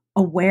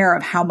aware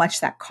of how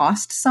much that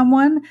cost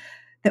someone,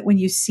 that when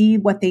you see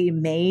what they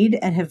made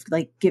and have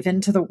like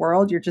given to the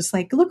world, you're just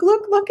like, look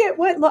at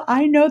look,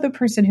 I know the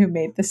person who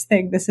made this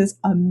thing. This is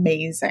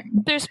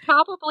amazing. There's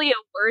probably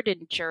a word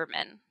in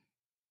German.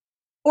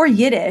 Or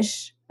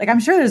Yiddish. Like, I'm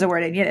sure there's a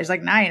word in Yiddish,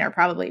 like 9 or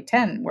probably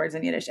 10 words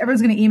in Yiddish.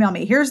 Everyone's going to email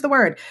me, here's the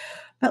word.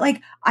 But like,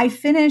 I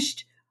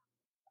finished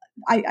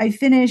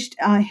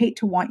Hate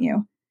to Want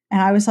You.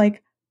 And I was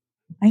like,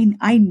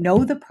 I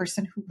know the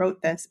person who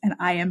wrote this, and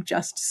I am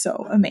just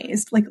so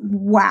amazed. Like,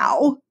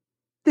 wow,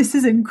 this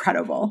is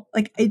incredible.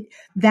 Like,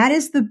 that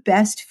is the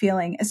best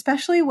feeling,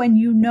 especially when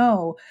you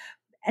know,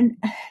 and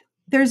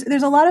there's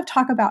a lot of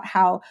talk about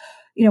how,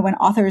 you know, when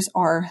authors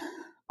are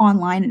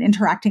online and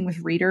interacting with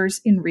readers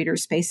in reader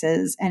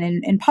spaces and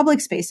in public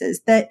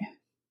spaces, that,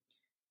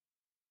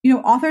 you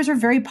know, authors are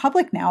very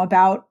public now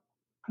about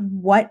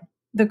what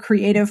the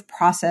creative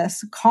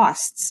process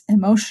costs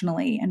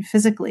emotionally and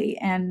physically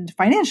and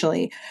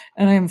financially.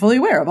 And I am fully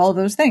aware of all of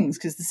those things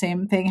because the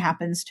same thing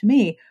happens to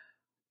me.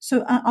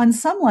 So on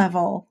some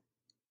level,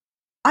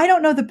 I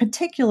don't know the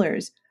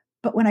particulars,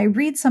 but when I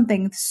read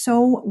something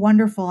so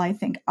wonderful, I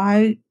think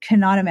I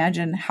cannot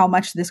imagine how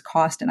much this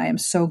cost. And I am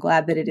so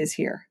glad that it is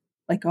here.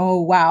 Like,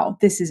 oh, wow,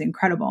 this is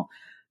incredible.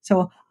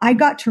 So I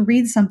got to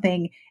read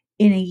something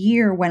in a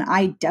year when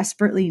I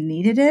desperately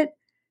needed it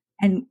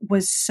and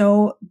was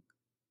so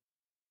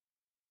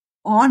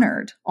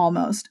honored,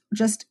 almost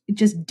just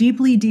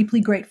deeply,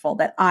 deeply grateful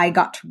that I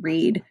got to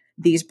read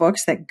these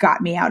books that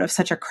got me out of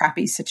such a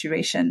crappy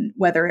situation,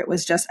 whether it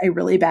was just a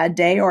really bad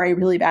day or a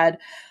really bad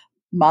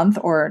month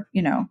or,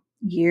 you know,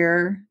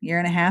 year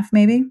and a half,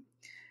 maybe.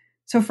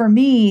 So for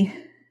me,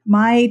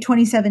 my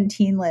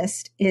 2017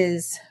 list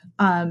is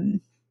a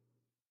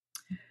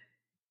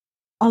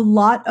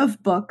lot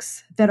of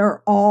books that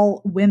are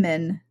all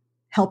women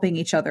helping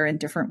each other in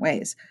different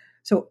ways.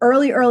 So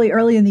early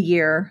in the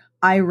year,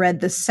 I read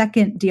the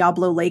second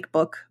Diablo Lake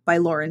book by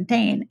Lauren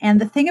Dane.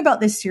 And the thing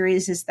about this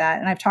series is that,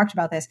 and I've talked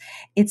about this,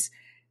 it's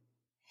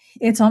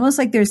it's almost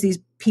like there's these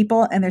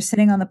people and they're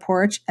sitting on the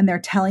porch and they're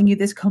telling you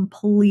this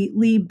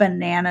completely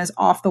bananas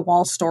off the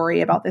wall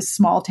story about this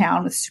small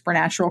town with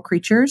supernatural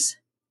creatures.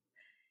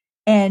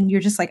 And you're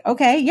just like,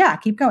 okay, yeah,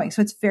 keep going.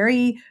 So it's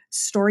very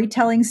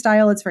storytelling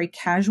style. It's very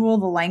casual.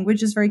 The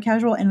language is very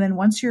casual. And then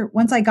once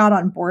I got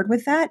on board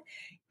with that,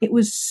 it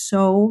was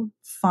so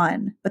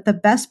fun. But the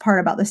best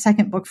part about the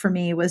second book for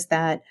me was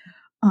that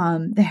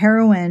the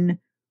heroine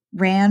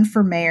ran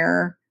for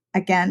mayor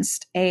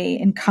against a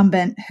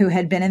incumbent who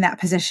had been in that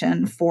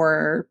position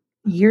for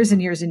years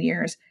and years and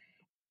years.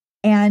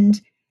 And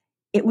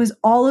it was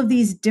all of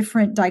these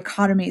different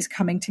dichotomies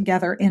coming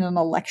together in an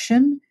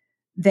election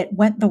that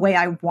went the way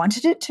I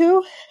wanted it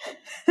to.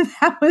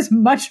 That was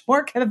much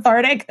more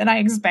cathartic than I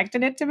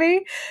expected it to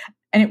be.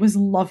 And it was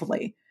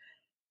lovely.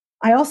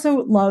 I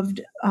also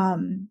loved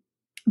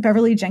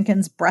Beverly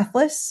Jenkins'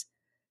 Breathless,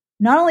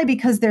 not only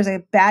because there's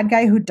a bad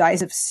guy who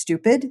dies of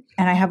stupid,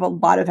 and I have a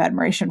lot of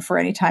admiration for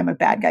any time a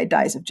bad guy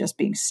dies of just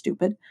being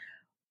stupid,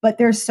 but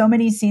there's so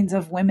many scenes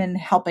of women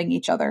helping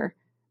each other.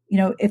 You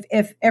know,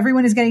 if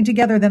everyone is getting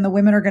together, then the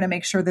women are going to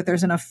make sure that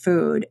there's enough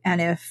food. And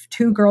if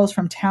two girls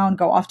from town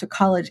go off to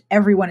college,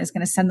 everyone is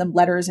going to send them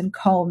letters and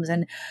combs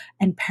and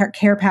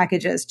care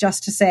packages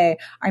just to say,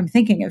 I'm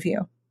thinking of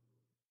you.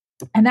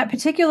 And that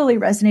particularly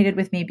resonated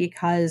with me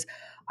because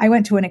I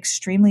went to an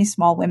extremely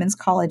small women's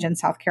college in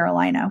South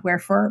Carolina, where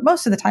for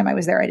most of the time I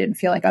was there, I didn't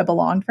feel like I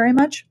belonged very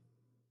much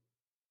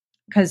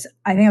because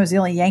I think I was the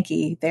only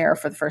Yankee there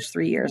for the first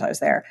 3 years I was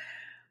there.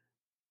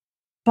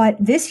 But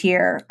this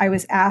year, I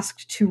was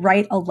asked to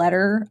write a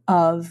letter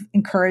of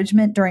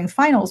encouragement during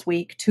finals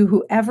week to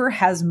whoever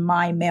has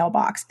my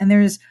mailbox. And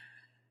there's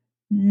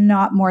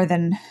not more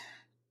than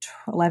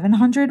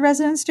 1,100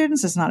 resident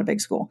students. It's not a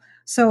big school.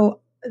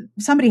 So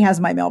somebody has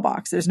my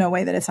mailbox. There's no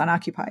way that it's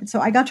unoccupied. So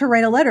I got to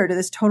write a letter to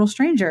this total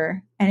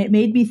stranger. And it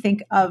made me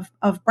think of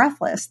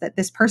Breathless, that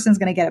this person's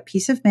going to get a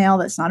piece of mail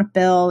that's not a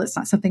bill. It's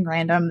not something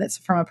random. That's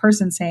from a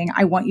person saying,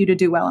 I want you to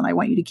do well and I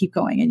want you to keep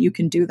going and you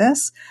can do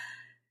this.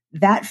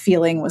 That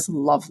feeling was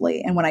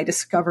lovely. And when I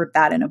discovered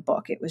that in a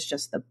book, it was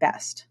just the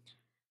best.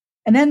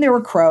 And then there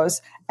were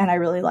crows, and I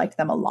really liked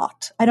them a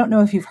lot. I don't know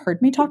if you've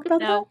heard me talk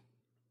about that.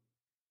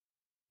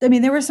 I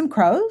mean, there were some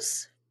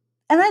crows,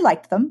 and I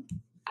liked them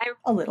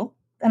a little.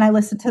 And I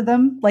listened to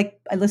them. Like,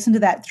 I listened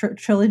to that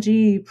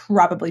trilogy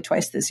probably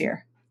twice this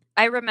year.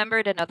 I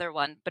remembered another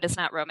one, but it's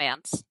not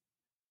romance.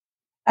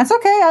 That's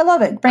okay. I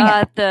love it. Bring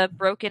it. The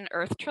Broken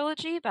Earth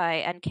trilogy by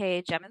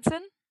N.K.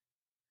 Jemisin.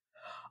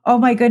 Oh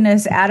my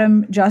goodness,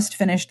 Adam just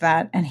finished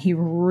that and he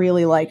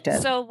really liked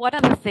it. So one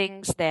of the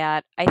things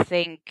that I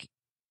think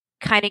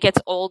kind of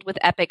gets old with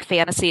epic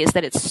fantasy is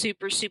that it's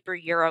super, super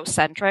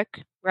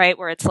Eurocentric, right?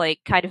 Where it's like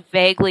kind of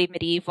vaguely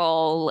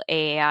medieval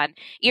and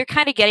you're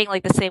kind of getting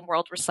like the same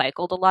world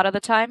recycled a lot of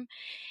the time.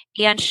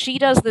 And she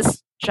does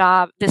this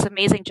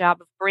amazing job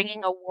of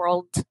bringing a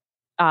world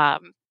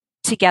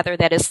together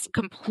that is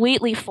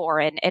completely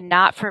foreign and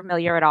not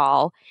familiar at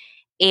all,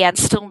 and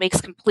still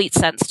makes complete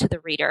sense to the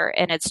reader.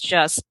 And it's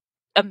just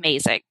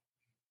amazing.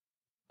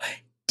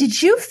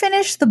 Did you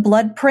finish the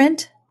Blood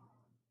Print?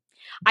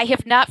 I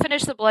have not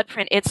finished the Blood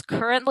Print. It's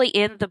currently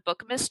in the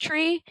Book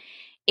Mystery.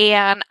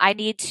 And I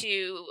need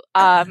to,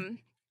 I'm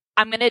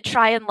going to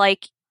try and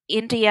like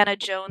Indiana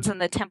Jones and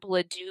the Temple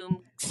of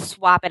Doom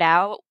swap it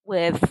out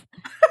with...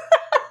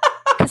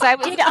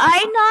 Did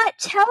I not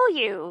tell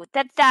you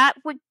that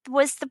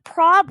was the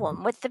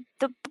problem with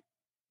the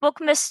Book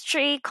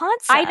Mystery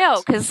concept? I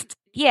know, because...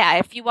 yeah,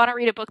 if you want to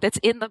read a book that's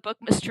in the Book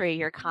Mystery,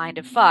 you're kind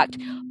of fucked.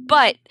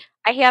 But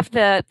I have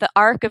the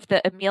arc of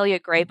the Amelia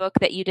Gray book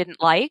that you didn't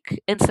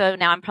like, and so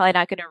now I'm probably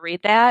not going to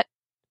read that,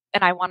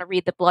 and I want to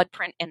read the Blood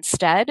Print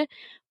instead.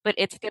 But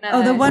it's gonna...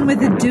 oh, the one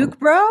with the Duke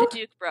Bro? The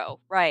Duke Bro,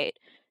 right.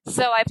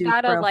 So I've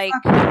got to, like...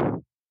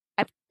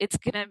 it's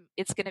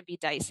gonna be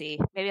dicey.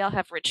 Maybe I'll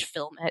have Rich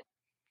film it.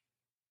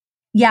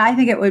 Yeah, I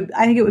think it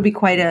would be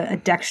quite a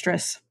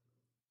dexterous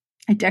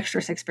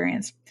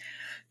experience.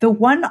 The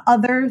one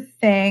other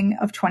thing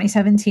of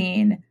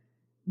 2017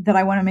 that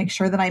I want to make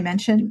sure that I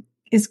mention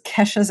is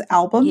Kesha's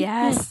album.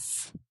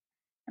 Yes.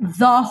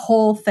 The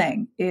whole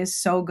thing is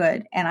so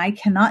good. And I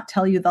cannot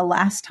tell you the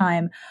last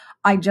time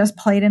I just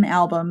played an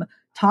album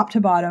top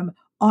to bottom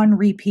on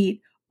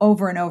repeat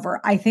over and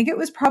over. I think it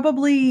was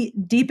probably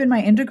deep in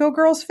my Indigo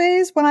Girls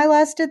phase when I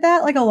last did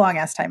that, like a long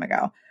ass time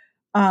ago.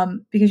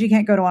 Because you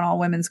can't go to an all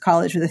women's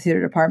college with a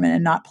theater department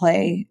and not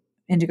play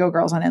Indigo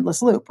Girls on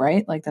endless loop,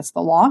 right? Like that's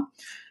the law.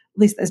 At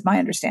least that's my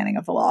understanding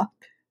of the law.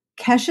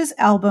 Kesha's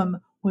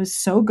album was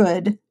so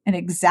good and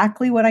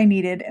exactly what I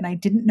needed, and I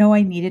didn't know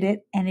I needed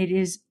it. And it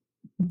is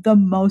the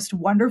most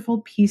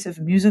wonderful piece of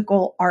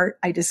musical art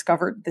I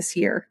discovered this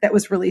year that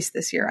was released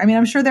this year. I mean,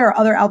 I'm sure there are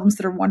other albums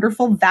that are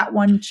wonderful. That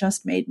one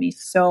just made me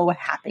so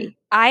happy.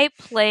 I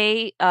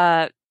play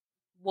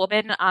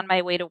Woman on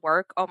my way to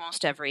work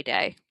almost every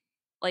day,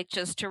 like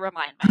just to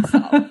remind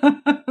myself.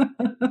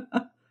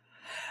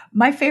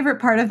 My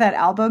favorite part of that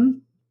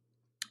album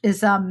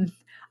is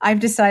I've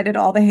decided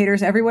all the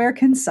haters everywhere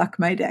can suck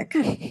my dick.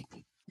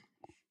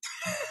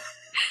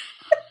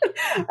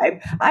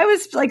 I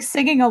was like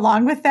singing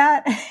along with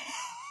that.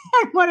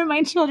 And one of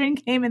my children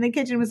came in the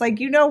kitchen and was like,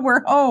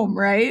 we're home,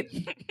 right?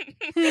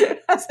 I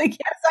was like,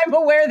 yes, I'm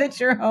aware that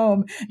you're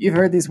home. You've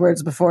heard these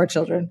words before,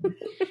 children.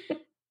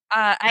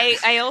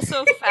 I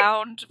also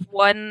found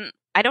one.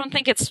 I don't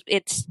think it's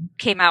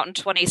came out in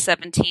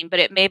 2017, but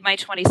it made my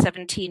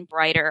 2017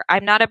 brighter.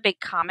 I'm not a big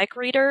comic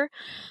reader,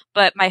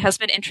 but my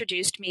husband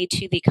introduced me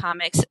to the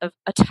comics of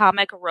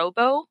Atomic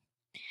Robo,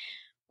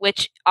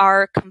 which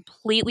are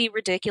completely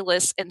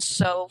ridiculous and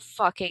so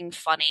fucking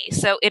funny.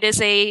 So it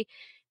is a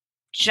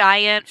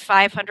giant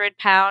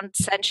 500-pound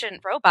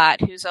sentient robot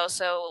who's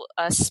also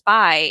a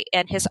spy,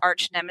 and his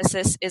arch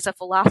nemesis is a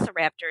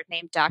velociraptor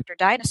named Dr.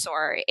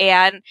 Dinosaur.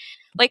 And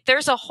like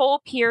there's a whole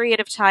period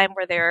of time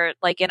where they're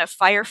like in a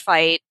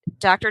firefight.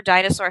 Dr.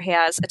 Dinosaur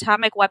has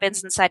atomic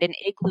weapons inside an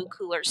igloo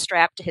cooler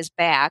strapped to his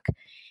back,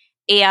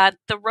 and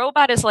the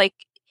robot is like,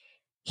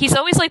 he's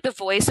always like the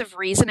voice of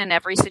reason in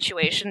every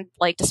situation,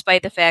 like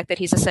despite the fact that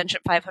he's a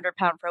sentient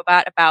 500-pound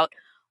robot, about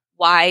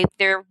why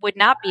there would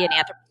not be an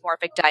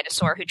anthropomorphic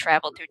dinosaur who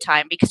traveled through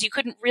time, because you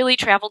couldn't really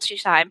travel through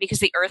time because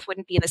the Earth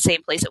wouldn't be in the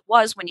same place it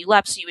was when you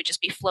left, so you would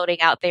just be floating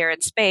out there in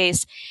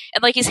space.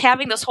 And like he's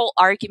having this whole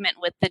argument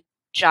with the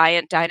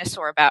giant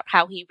dinosaur about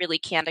how he really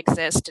can't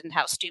exist and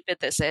how stupid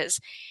this is.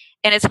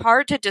 And it's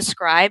hard to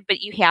describe,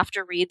 but you have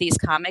to read these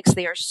comics.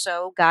 They are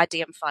so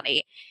goddamn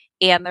funny.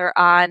 And they're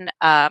on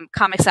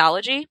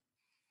Comixology.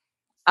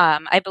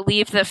 I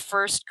believe the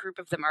first group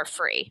of them are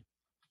free.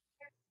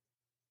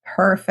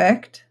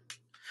 Perfect.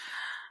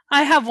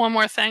 I have one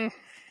more thing.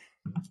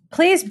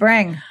 Please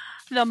bring.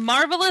 The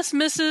Marvelous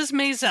Mrs.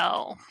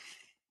 Maisel.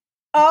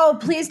 Oh,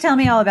 please tell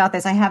me all about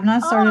this. I have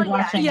not started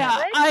watching Yeah,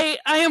 it.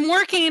 I am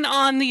working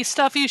on the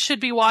Stuff You Should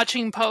Be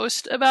Watching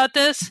post about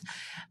this.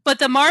 But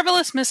The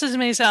Marvelous Mrs.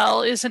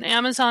 Maisel is an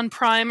Amazon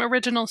Prime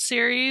original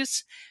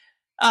series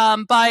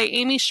by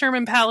Amy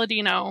Sherman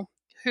Palladino,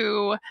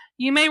 who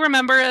you may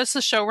remember as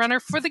the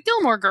showrunner for the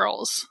Gilmore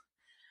Girls.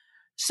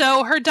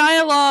 So her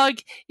dialogue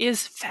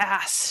is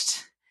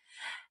fast,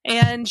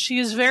 and she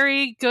is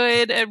very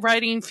good at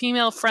writing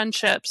female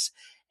friendships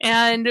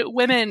and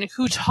women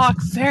who talk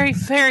very,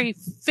 very,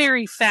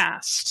 very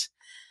fast.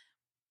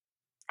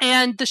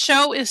 And the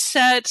show is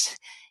set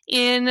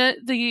in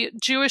the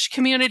Jewish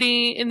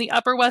community in the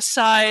Upper West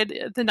Side,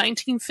 the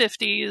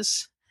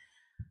 1950s.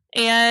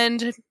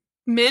 And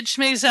Midge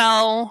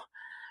Maisel,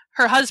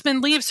 her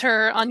husband leaves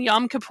her on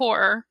Yom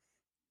Kippur.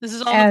 This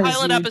is on the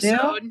pilot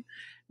episode,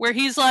 where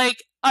he's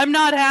like, I'm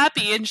not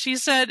happy. And she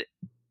said,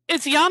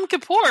 it's Yom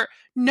Kippur.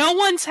 No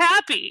one's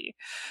happy.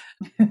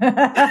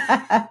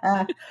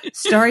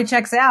 Story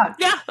checks out.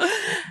 Yeah.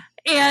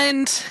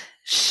 And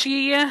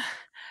she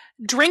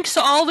drinks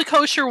all the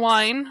kosher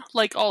wine,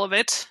 like all of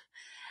it,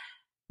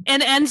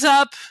 and ends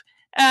up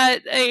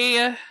at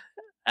a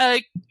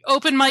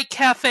open mic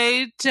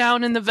cafe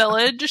down in the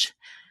Village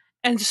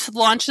and just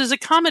launches a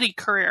comedy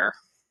career.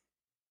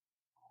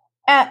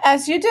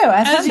 As you do.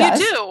 As you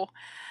do.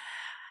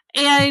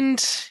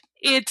 And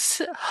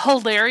it's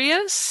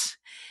hilarious.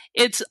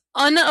 It's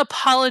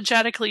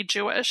unapologetically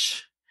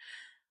Jewish.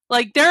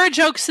 Like, there are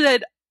jokes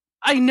that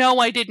I know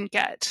I didn't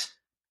get.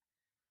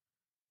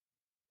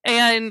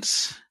 And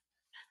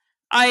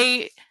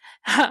I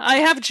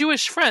have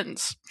Jewish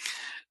friends.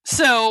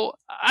 So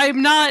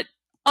I'm not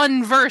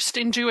unversed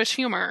in Jewish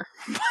humor.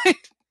 But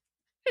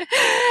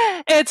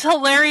it's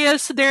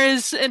hilarious. There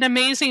is an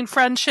amazing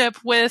friendship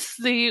with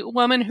the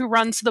woman who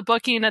runs the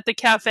booking at the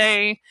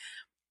cafe,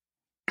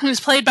 who's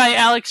played by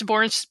Alex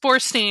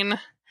Borstein,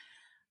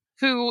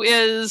 who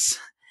is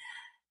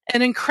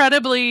an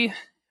incredibly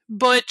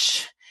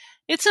butch.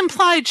 It's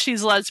implied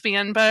she's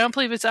lesbian, but I don't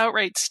believe it's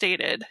outright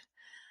stated.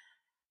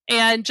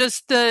 And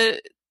just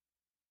the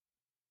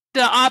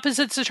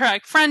opposites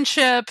attract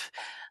friendship.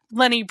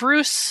 Lenny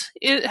Bruce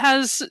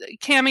has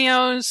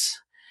cameos.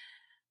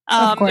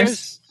 Of course.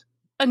 There's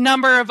a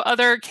number of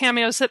other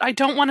cameos that I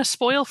don't want to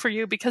spoil for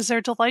you because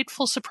they're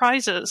delightful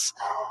surprises.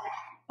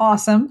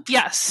 Awesome.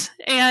 Yes.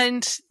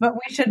 But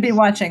we should be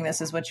watching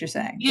this, is what you're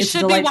saying. You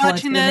should be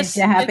watching this.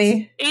 You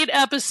happy? It's 8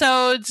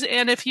 episodes,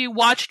 and if you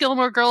watch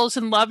Gilmore Girls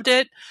and loved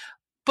it,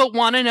 but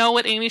want to know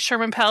what Amy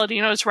Sherman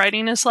Palladino's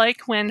writing is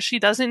like when she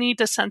doesn't need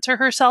to censor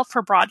herself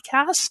for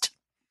broadcast.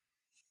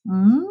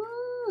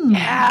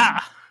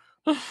 Yeah.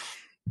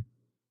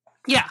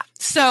 Yeah.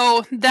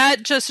 So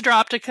that just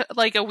dropped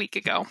like a week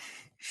ago.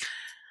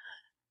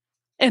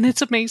 And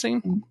it's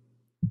amazing.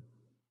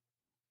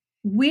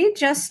 We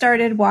just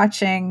started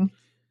watching.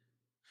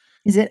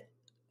 Is it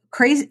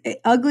Crazy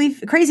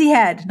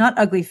Head? Not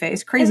Ugly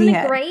Face. Crazy Isn't it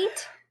Head.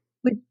 great?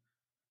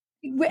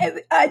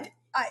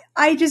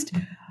 I just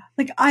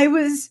like, I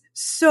was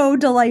so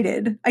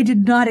delighted. I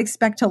did not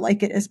expect to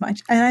like it as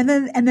much. And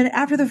then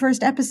after the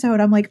first episode,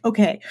 I'm like,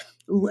 okay,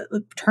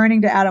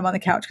 turning to Adam on the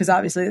couch, because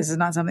obviously this is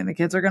not something the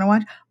kids are going to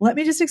watch. Let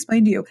me just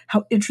explain to you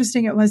how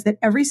interesting it was that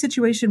every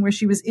situation where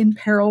she was in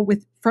peril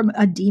from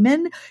a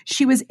demon,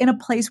 she was in a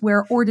place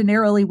where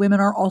ordinarily women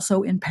are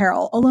also in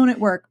peril. Alone at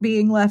work,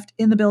 being left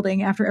in the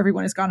building after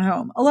everyone has gone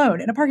home.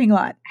 Alone in a parking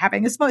lot,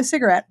 having a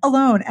cigarette.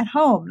 Alone at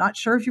home, not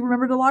sure if you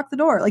remember to lock the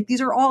door. Like,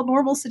 these are all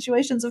normal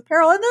situations of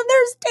peril. And then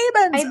there's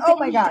demons. Oh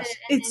my gosh.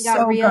 It's got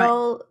so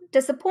real good.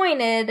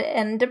 Disappointed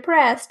and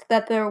depressed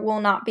that there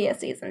will not be a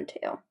season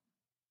 2.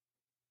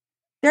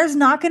 There's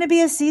not going to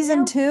be a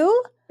season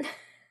 2?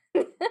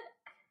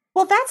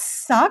 Well, that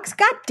sucks.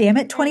 God damn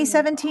it,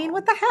 2017.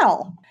 What the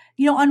hell?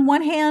 You know, on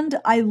one hand,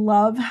 I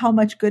love how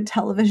much good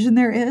television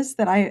there is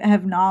that I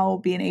have now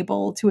been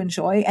able to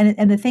enjoy.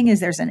 And the thing is,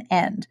 there's an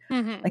end.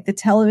 Mm-hmm. Like the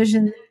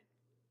television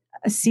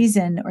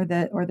season or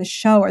the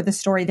show or the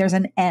story, there's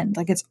an end.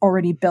 Like, it's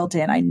already built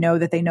in. I know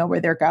that they know where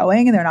they're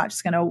going and they're not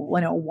just going to,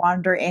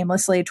 wander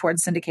aimlessly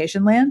towards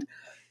syndication land.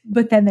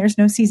 But then there's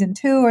no season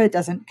 2 or it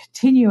doesn't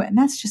continue. And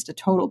that's just a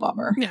total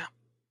bummer. Yeah.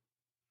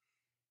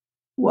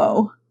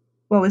 Whoa.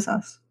 Woe is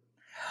us.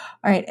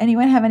 All right.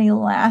 Anyone have any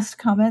last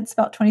comments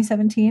about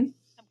 2017?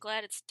 I'm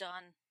glad it's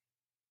done.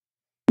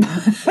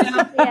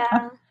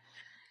 Yeah.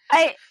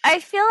 I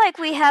feel like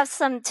we have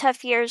some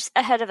tough years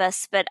ahead of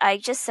us, but I'm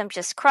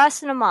just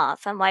crossing them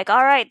off. I'm like,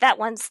 all right, that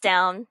one's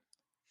down.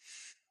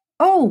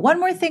 Oh, one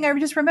more thing I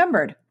just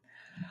remembered.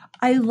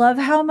 I love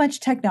how much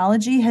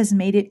technology has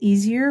made it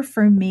easier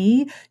for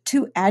me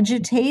to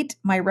agitate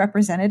my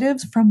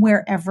representatives from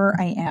wherever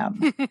I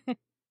am.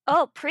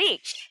 Oh,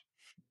 preach.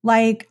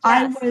 Like,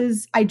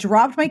 yes. I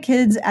dropped my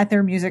kids at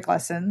their music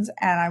lessons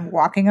and I'm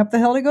walking up the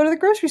hill to go to the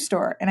grocery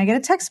store and I get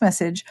a text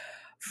message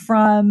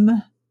from,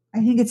 I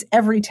think it's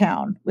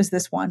Everytown was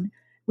this one,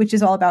 which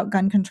is all about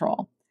gun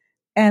control.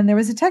 And there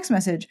was a text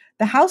message.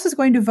 The House is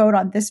going to vote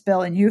on this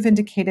bill, and you've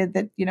indicated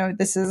that,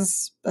 this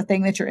is a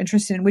thing that you're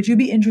interested in. Would you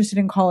be interested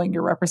in calling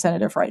your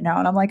representative right now?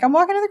 And I'm like, I'm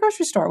walking to the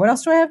grocery store. What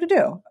else do I have to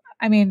do?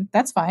 I mean,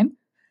 that's fine.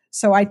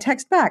 So I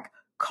text back,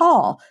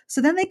 call.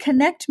 So then they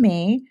connect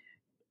me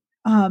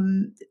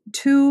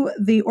to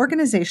the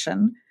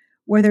organization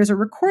where there's a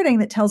recording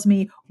that tells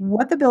me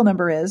what the bill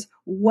number is,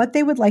 what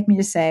they would like me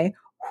to say,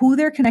 who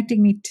they're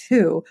connecting me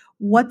to,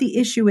 what the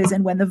issue is,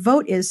 and when the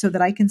vote is, so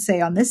that I can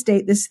say on this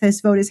date, this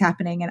vote is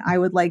happening, and I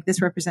would like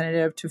this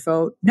representative to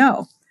vote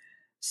no.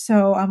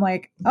 So I'm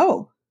like,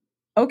 oh,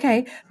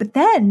 okay. But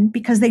then,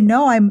 because they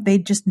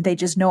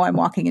just know I'm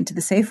walking into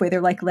the Safeway, they're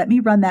like, let me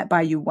run that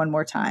by you one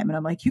more time. And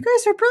I'm like, you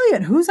guys are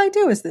brilliant. Whose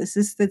idea is this?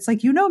 It's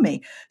like, you know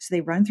me. So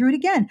they run through it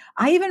again.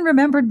 I even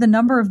remembered the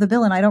number of the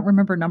bill, and I don't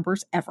remember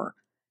numbers ever.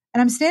 And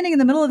I'm standing in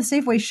the middle of the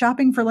Safeway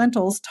shopping for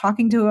lentils,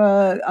 talking to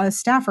a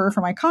staffer for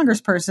my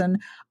congressperson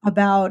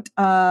about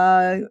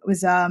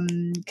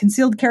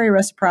concealed carry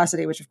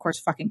reciprocity, which of course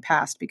fucking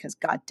passed because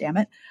God damn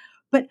it.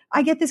 But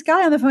I get this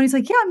guy on the phone. He's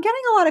like, yeah, I'm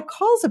getting a lot of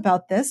calls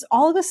about this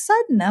all of a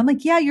sudden. I'm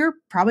like, yeah, you're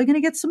probably going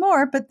to get some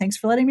more, but thanks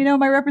for letting me know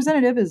my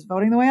representative is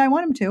voting the way I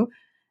want him to.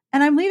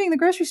 And I'm leaving the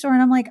grocery store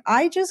and I'm like,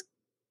 I just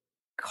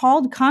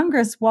called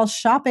Congress while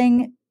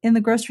shopping in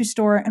the grocery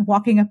store and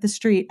walking up the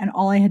street, and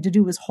all I had to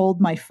do was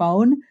hold my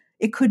phone.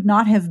 It could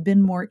not have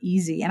been more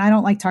easy. And I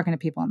don't like talking to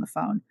people on the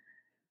phone.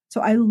 So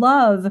I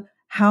love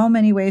how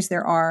many ways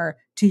there are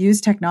to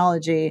use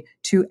technology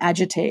to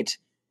agitate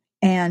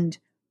and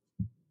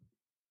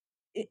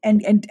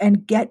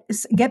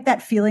get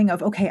that feeling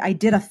of, okay, I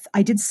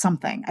did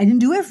something. I didn't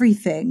do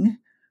everything,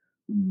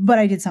 but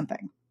I did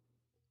something.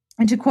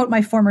 And to quote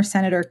my former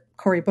Senator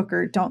Cory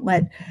Booker, don't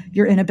let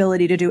your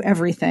inability to do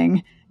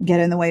everything get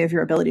in the way of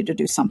your ability to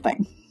do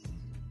something.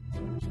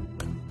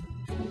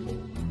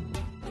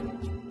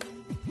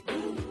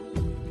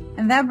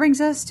 And that brings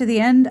us to the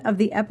end of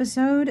the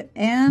episode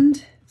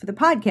and, for the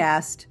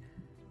podcast,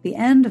 the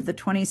end of the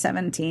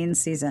 2017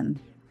 season.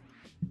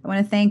 I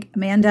want to thank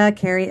Amanda,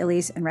 Carrie,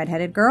 Elise, and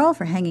Redheaded Girl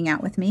for hanging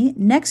out with me.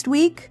 Next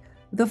week,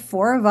 the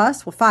four of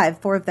us, well,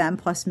 four of them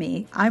plus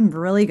me, I'm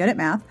really good at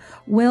math,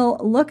 will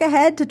look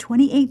ahead to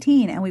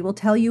 2018, and we will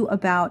tell you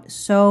about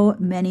so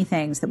many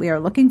things that we are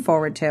looking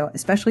forward to,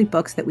 especially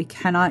books that we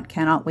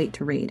cannot wait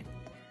to read.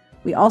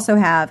 We also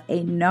have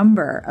a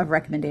number of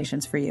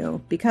recommendations for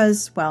you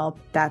because, well,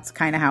 that's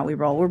kind of how we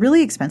roll. We're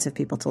really expensive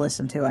people to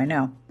listen to, I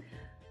know.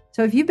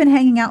 So if you've been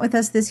hanging out with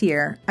us this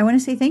year, I want to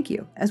say thank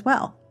you as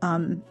well.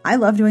 I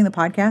love doing the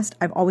podcast.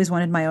 I've always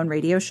wanted my own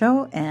radio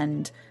show,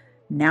 and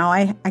now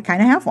I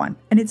kind of have one.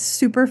 And it's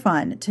super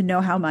fun to know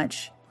how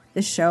much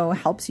this show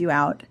helps you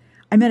out.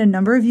 I met a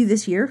number of you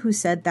this year who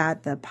said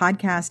that the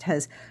podcast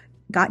has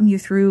gotten you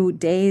through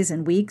days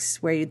and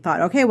weeks where you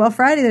thought, okay, well,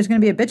 Friday there's going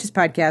to be a Bitches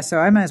podcast, so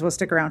I might as well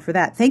stick around for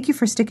that. Thank you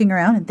for sticking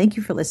around, and thank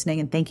you for listening,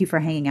 and thank you for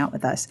hanging out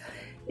with us.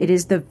 It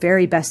is the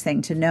very best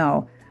thing to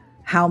know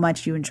how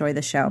much you enjoy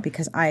the show,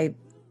 because I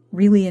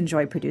really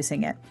enjoy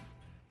producing it.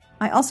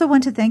 I also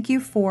want to thank you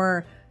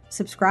for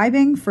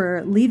subscribing,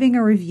 for leaving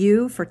a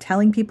review, for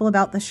telling people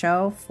about the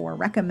show, for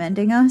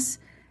recommending us.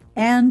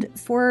 and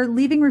for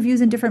leaving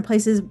reviews in different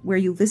places where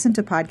you listen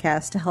to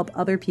podcasts to help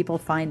other people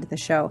find the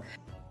show.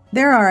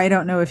 There are, I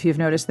don't know if you've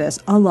noticed this,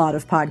 a lot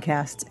of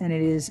podcasts, and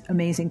it is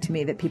amazing to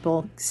me that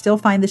people still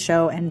find the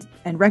show and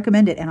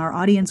recommend it, and our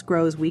audience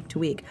grows week to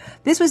week.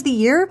 This was the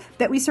year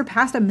that we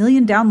surpassed 1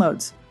 million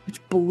downloads,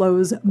 which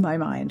blows my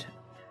mind.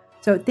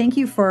 So thank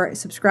you for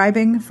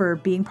subscribing, for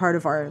being part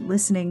of our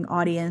listening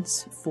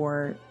audience,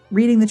 for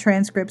reading the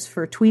transcripts,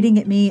 for tweeting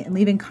at me and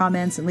leaving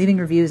comments and leaving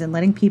reviews and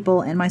letting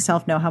people and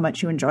myself know how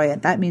much you enjoy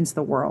it. That means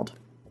the world.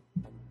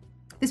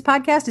 This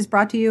podcast is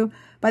brought to you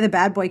by The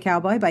Bad Boy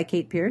Cowboy by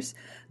Kate Pierce.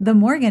 The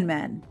Morgan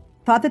men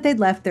thought that they'd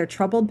left their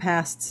troubled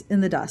pasts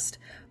in the dust,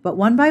 but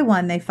one by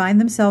one they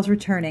find themselves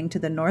returning to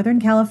the Northern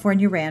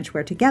California ranch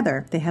where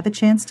together they have a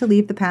chance to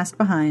leave the past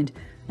behind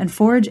and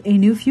forge a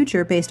new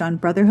future based on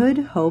brotherhood,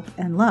 hope,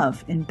 and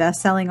love in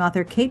best-selling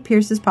author Kate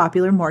Pierce's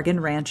popular Morgan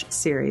Ranch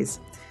series.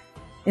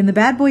 In The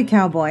Bad Boy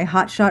Cowboy,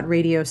 hotshot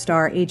radio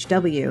star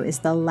H.W. is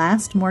the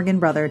last Morgan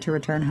brother to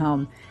return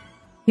home.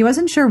 He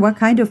wasn't sure what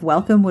kind of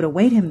welcome would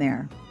await him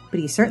there, but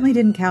he certainly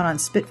didn't count on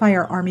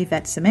Spitfire Army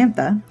vet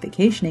Samantha,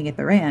 vacationing at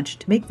the ranch,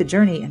 to make the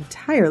journey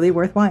entirely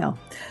worthwhile.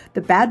 The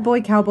Bad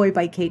Boy Cowboy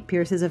by Kate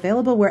Pierce is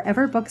available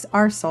wherever books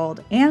are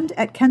sold and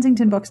at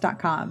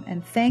kensingtonbooks.com.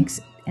 And thanks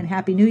and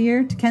Happy New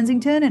Year to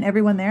Kensington and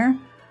everyone there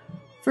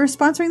for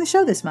sponsoring the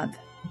show this month.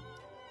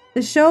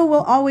 The show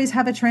will always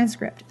have a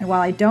transcript, and while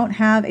I don't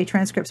have a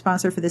transcript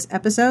sponsor for this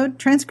episode,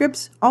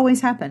 transcripts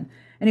always happen.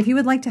 And if you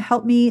would like to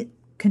help me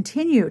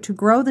continue to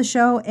grow the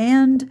show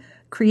and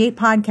create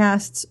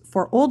podcasts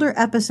for older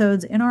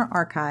episodes in our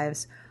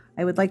archives,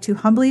 I would like to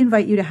humbly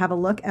invite you to have a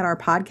look at our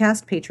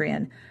podcast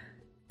Patreon.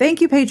 Thank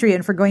you,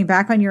 Patreon, for going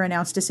back on your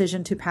announced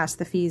decision to pass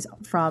the fees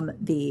from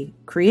the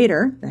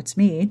creator, that's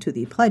me, to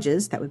the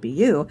pledges, that would be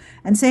you,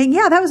 and saying,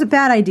 yeah, that was a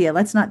bad idea.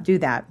 Let's not do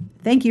that.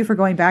 Thank you for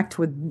going back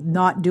to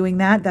not doing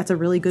that. That's a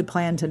really good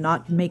plan to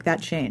not make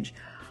that change.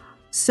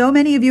 So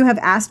many of you have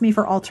asked me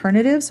for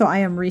alternatives, so I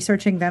am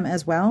researching them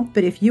as well.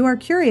 But if you are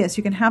curious,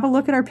 you can have a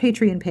look at our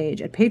Patreon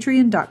page at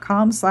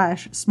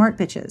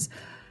patreon.com/smartbitches.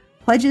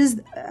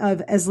 Pledges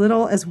of as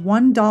little as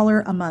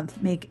 $1 a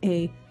month make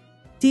a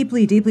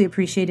deeply, deeply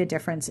appreciated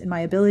difference in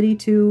my ability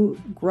to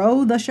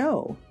grow the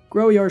show.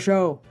 Grow your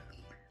show.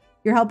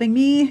 You're helping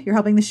me, you're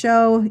helping the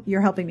show,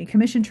 you're helping me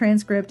commission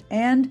transcript,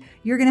 and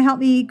you're going to help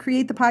me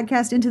create the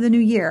podcast into the new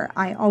year.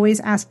 I always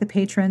ask the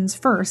patrons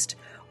first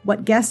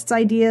what guests'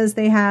 ideas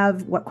they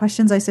have, what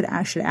questions I should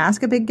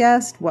ask a big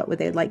guest, what would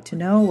they like to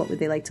know, what would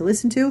they like to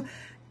listen to,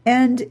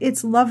 and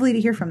it's lovely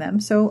to hear from them,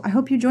 so I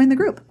hope you join the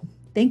group.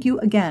 Thank you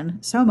again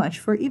so much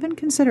for even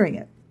considering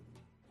it.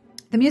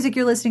 The music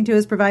you're listening to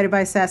is provided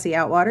by Sassy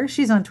Outwater.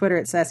 She's on Twitter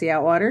at Sassy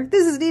Outwater.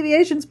 This is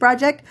Deviations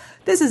Project.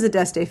 This is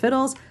Adeste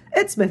Fiddles.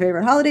 It's my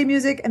favorite holiday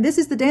music, and this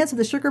is the Dance of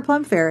the Sugar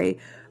Plum Fairy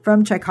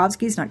from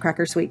Tchaikovsky's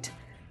Nutcracker Suite.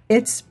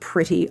 It's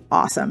pretty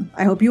awesome.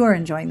 I hope you are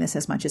enjoying this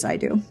as much as I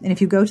do. And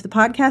if you go to the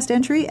podcast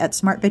entry at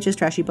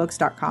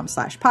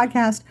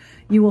smartbitchestrashybooks.com/podcast,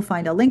 you will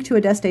find a link to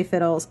Adeste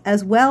Fiddles,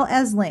 as well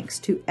as links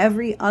to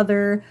every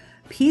other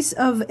piece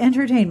of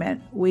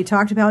entertainment we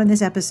talked about in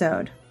this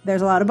episode.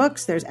 There's a lot of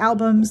books, there's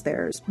albums,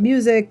 there's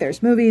music,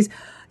 there's movies.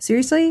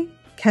 Seriously,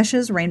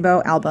 Kesha's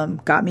Rainbow album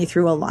got me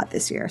through a lot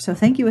this year. So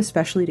thank you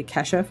especially to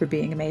Kesha for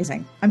being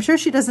amazing. I'm sure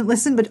she doesn't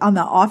listen, but on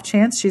the off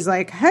chance, she's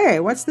like, hey,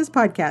 what's this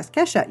podcast?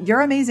 Kesha, you're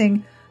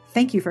amazing.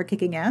 Thank you for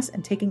kicking ass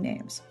and taking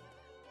names.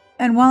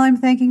 And while I'm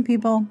thanking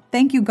people,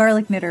 thank you,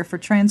 Garlic Knitter, for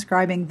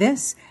transcribing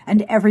this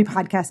and every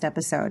podcast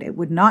episode. It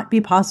would not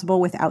be possible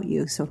without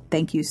you, so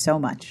thank you so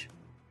much.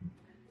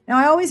 Now,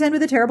 I always end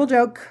with a terrible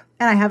joke,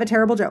 and I have a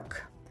terrible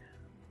joke.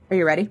 Are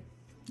you ready?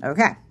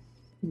 Okay.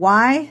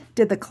 Why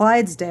did the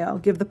Clydesdale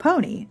give the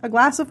pony a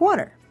glass of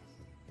water?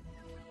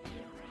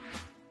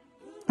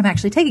 I'm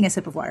actually taking a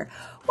sip of water.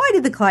 Why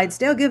did the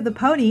Clydesdale give the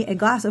pony a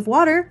glass of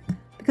water?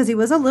 Because he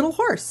was a little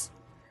horse.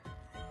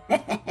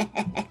 Amazing!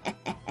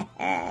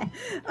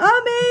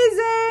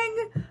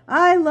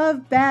 I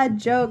love bad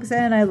jokes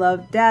and I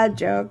love dad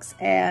jokes,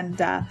 and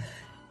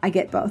I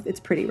get both. It's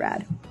pretty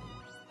rad.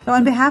 So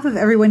on behalf of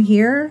everyone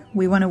here,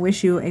 we want to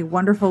wish you a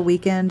wonderful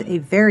weekend, a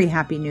very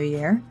happy new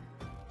year,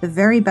 the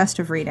very best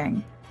of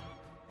reading.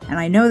 And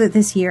I know that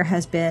this year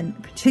has been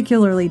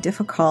particularly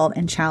difficult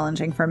and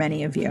challenging for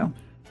many of you.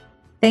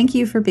 Thank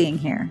you for being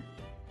here.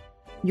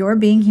 Your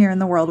being here in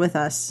the world with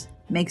us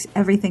makes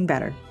everything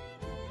better.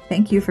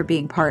 Thank you for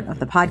being part of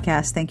the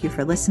podcast. Thank you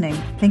for listening.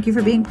 Thank you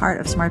for being part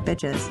of Smart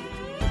Bitches.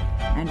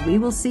 And we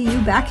will see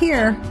you back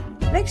here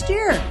next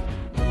year.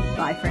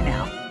 Bye for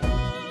now.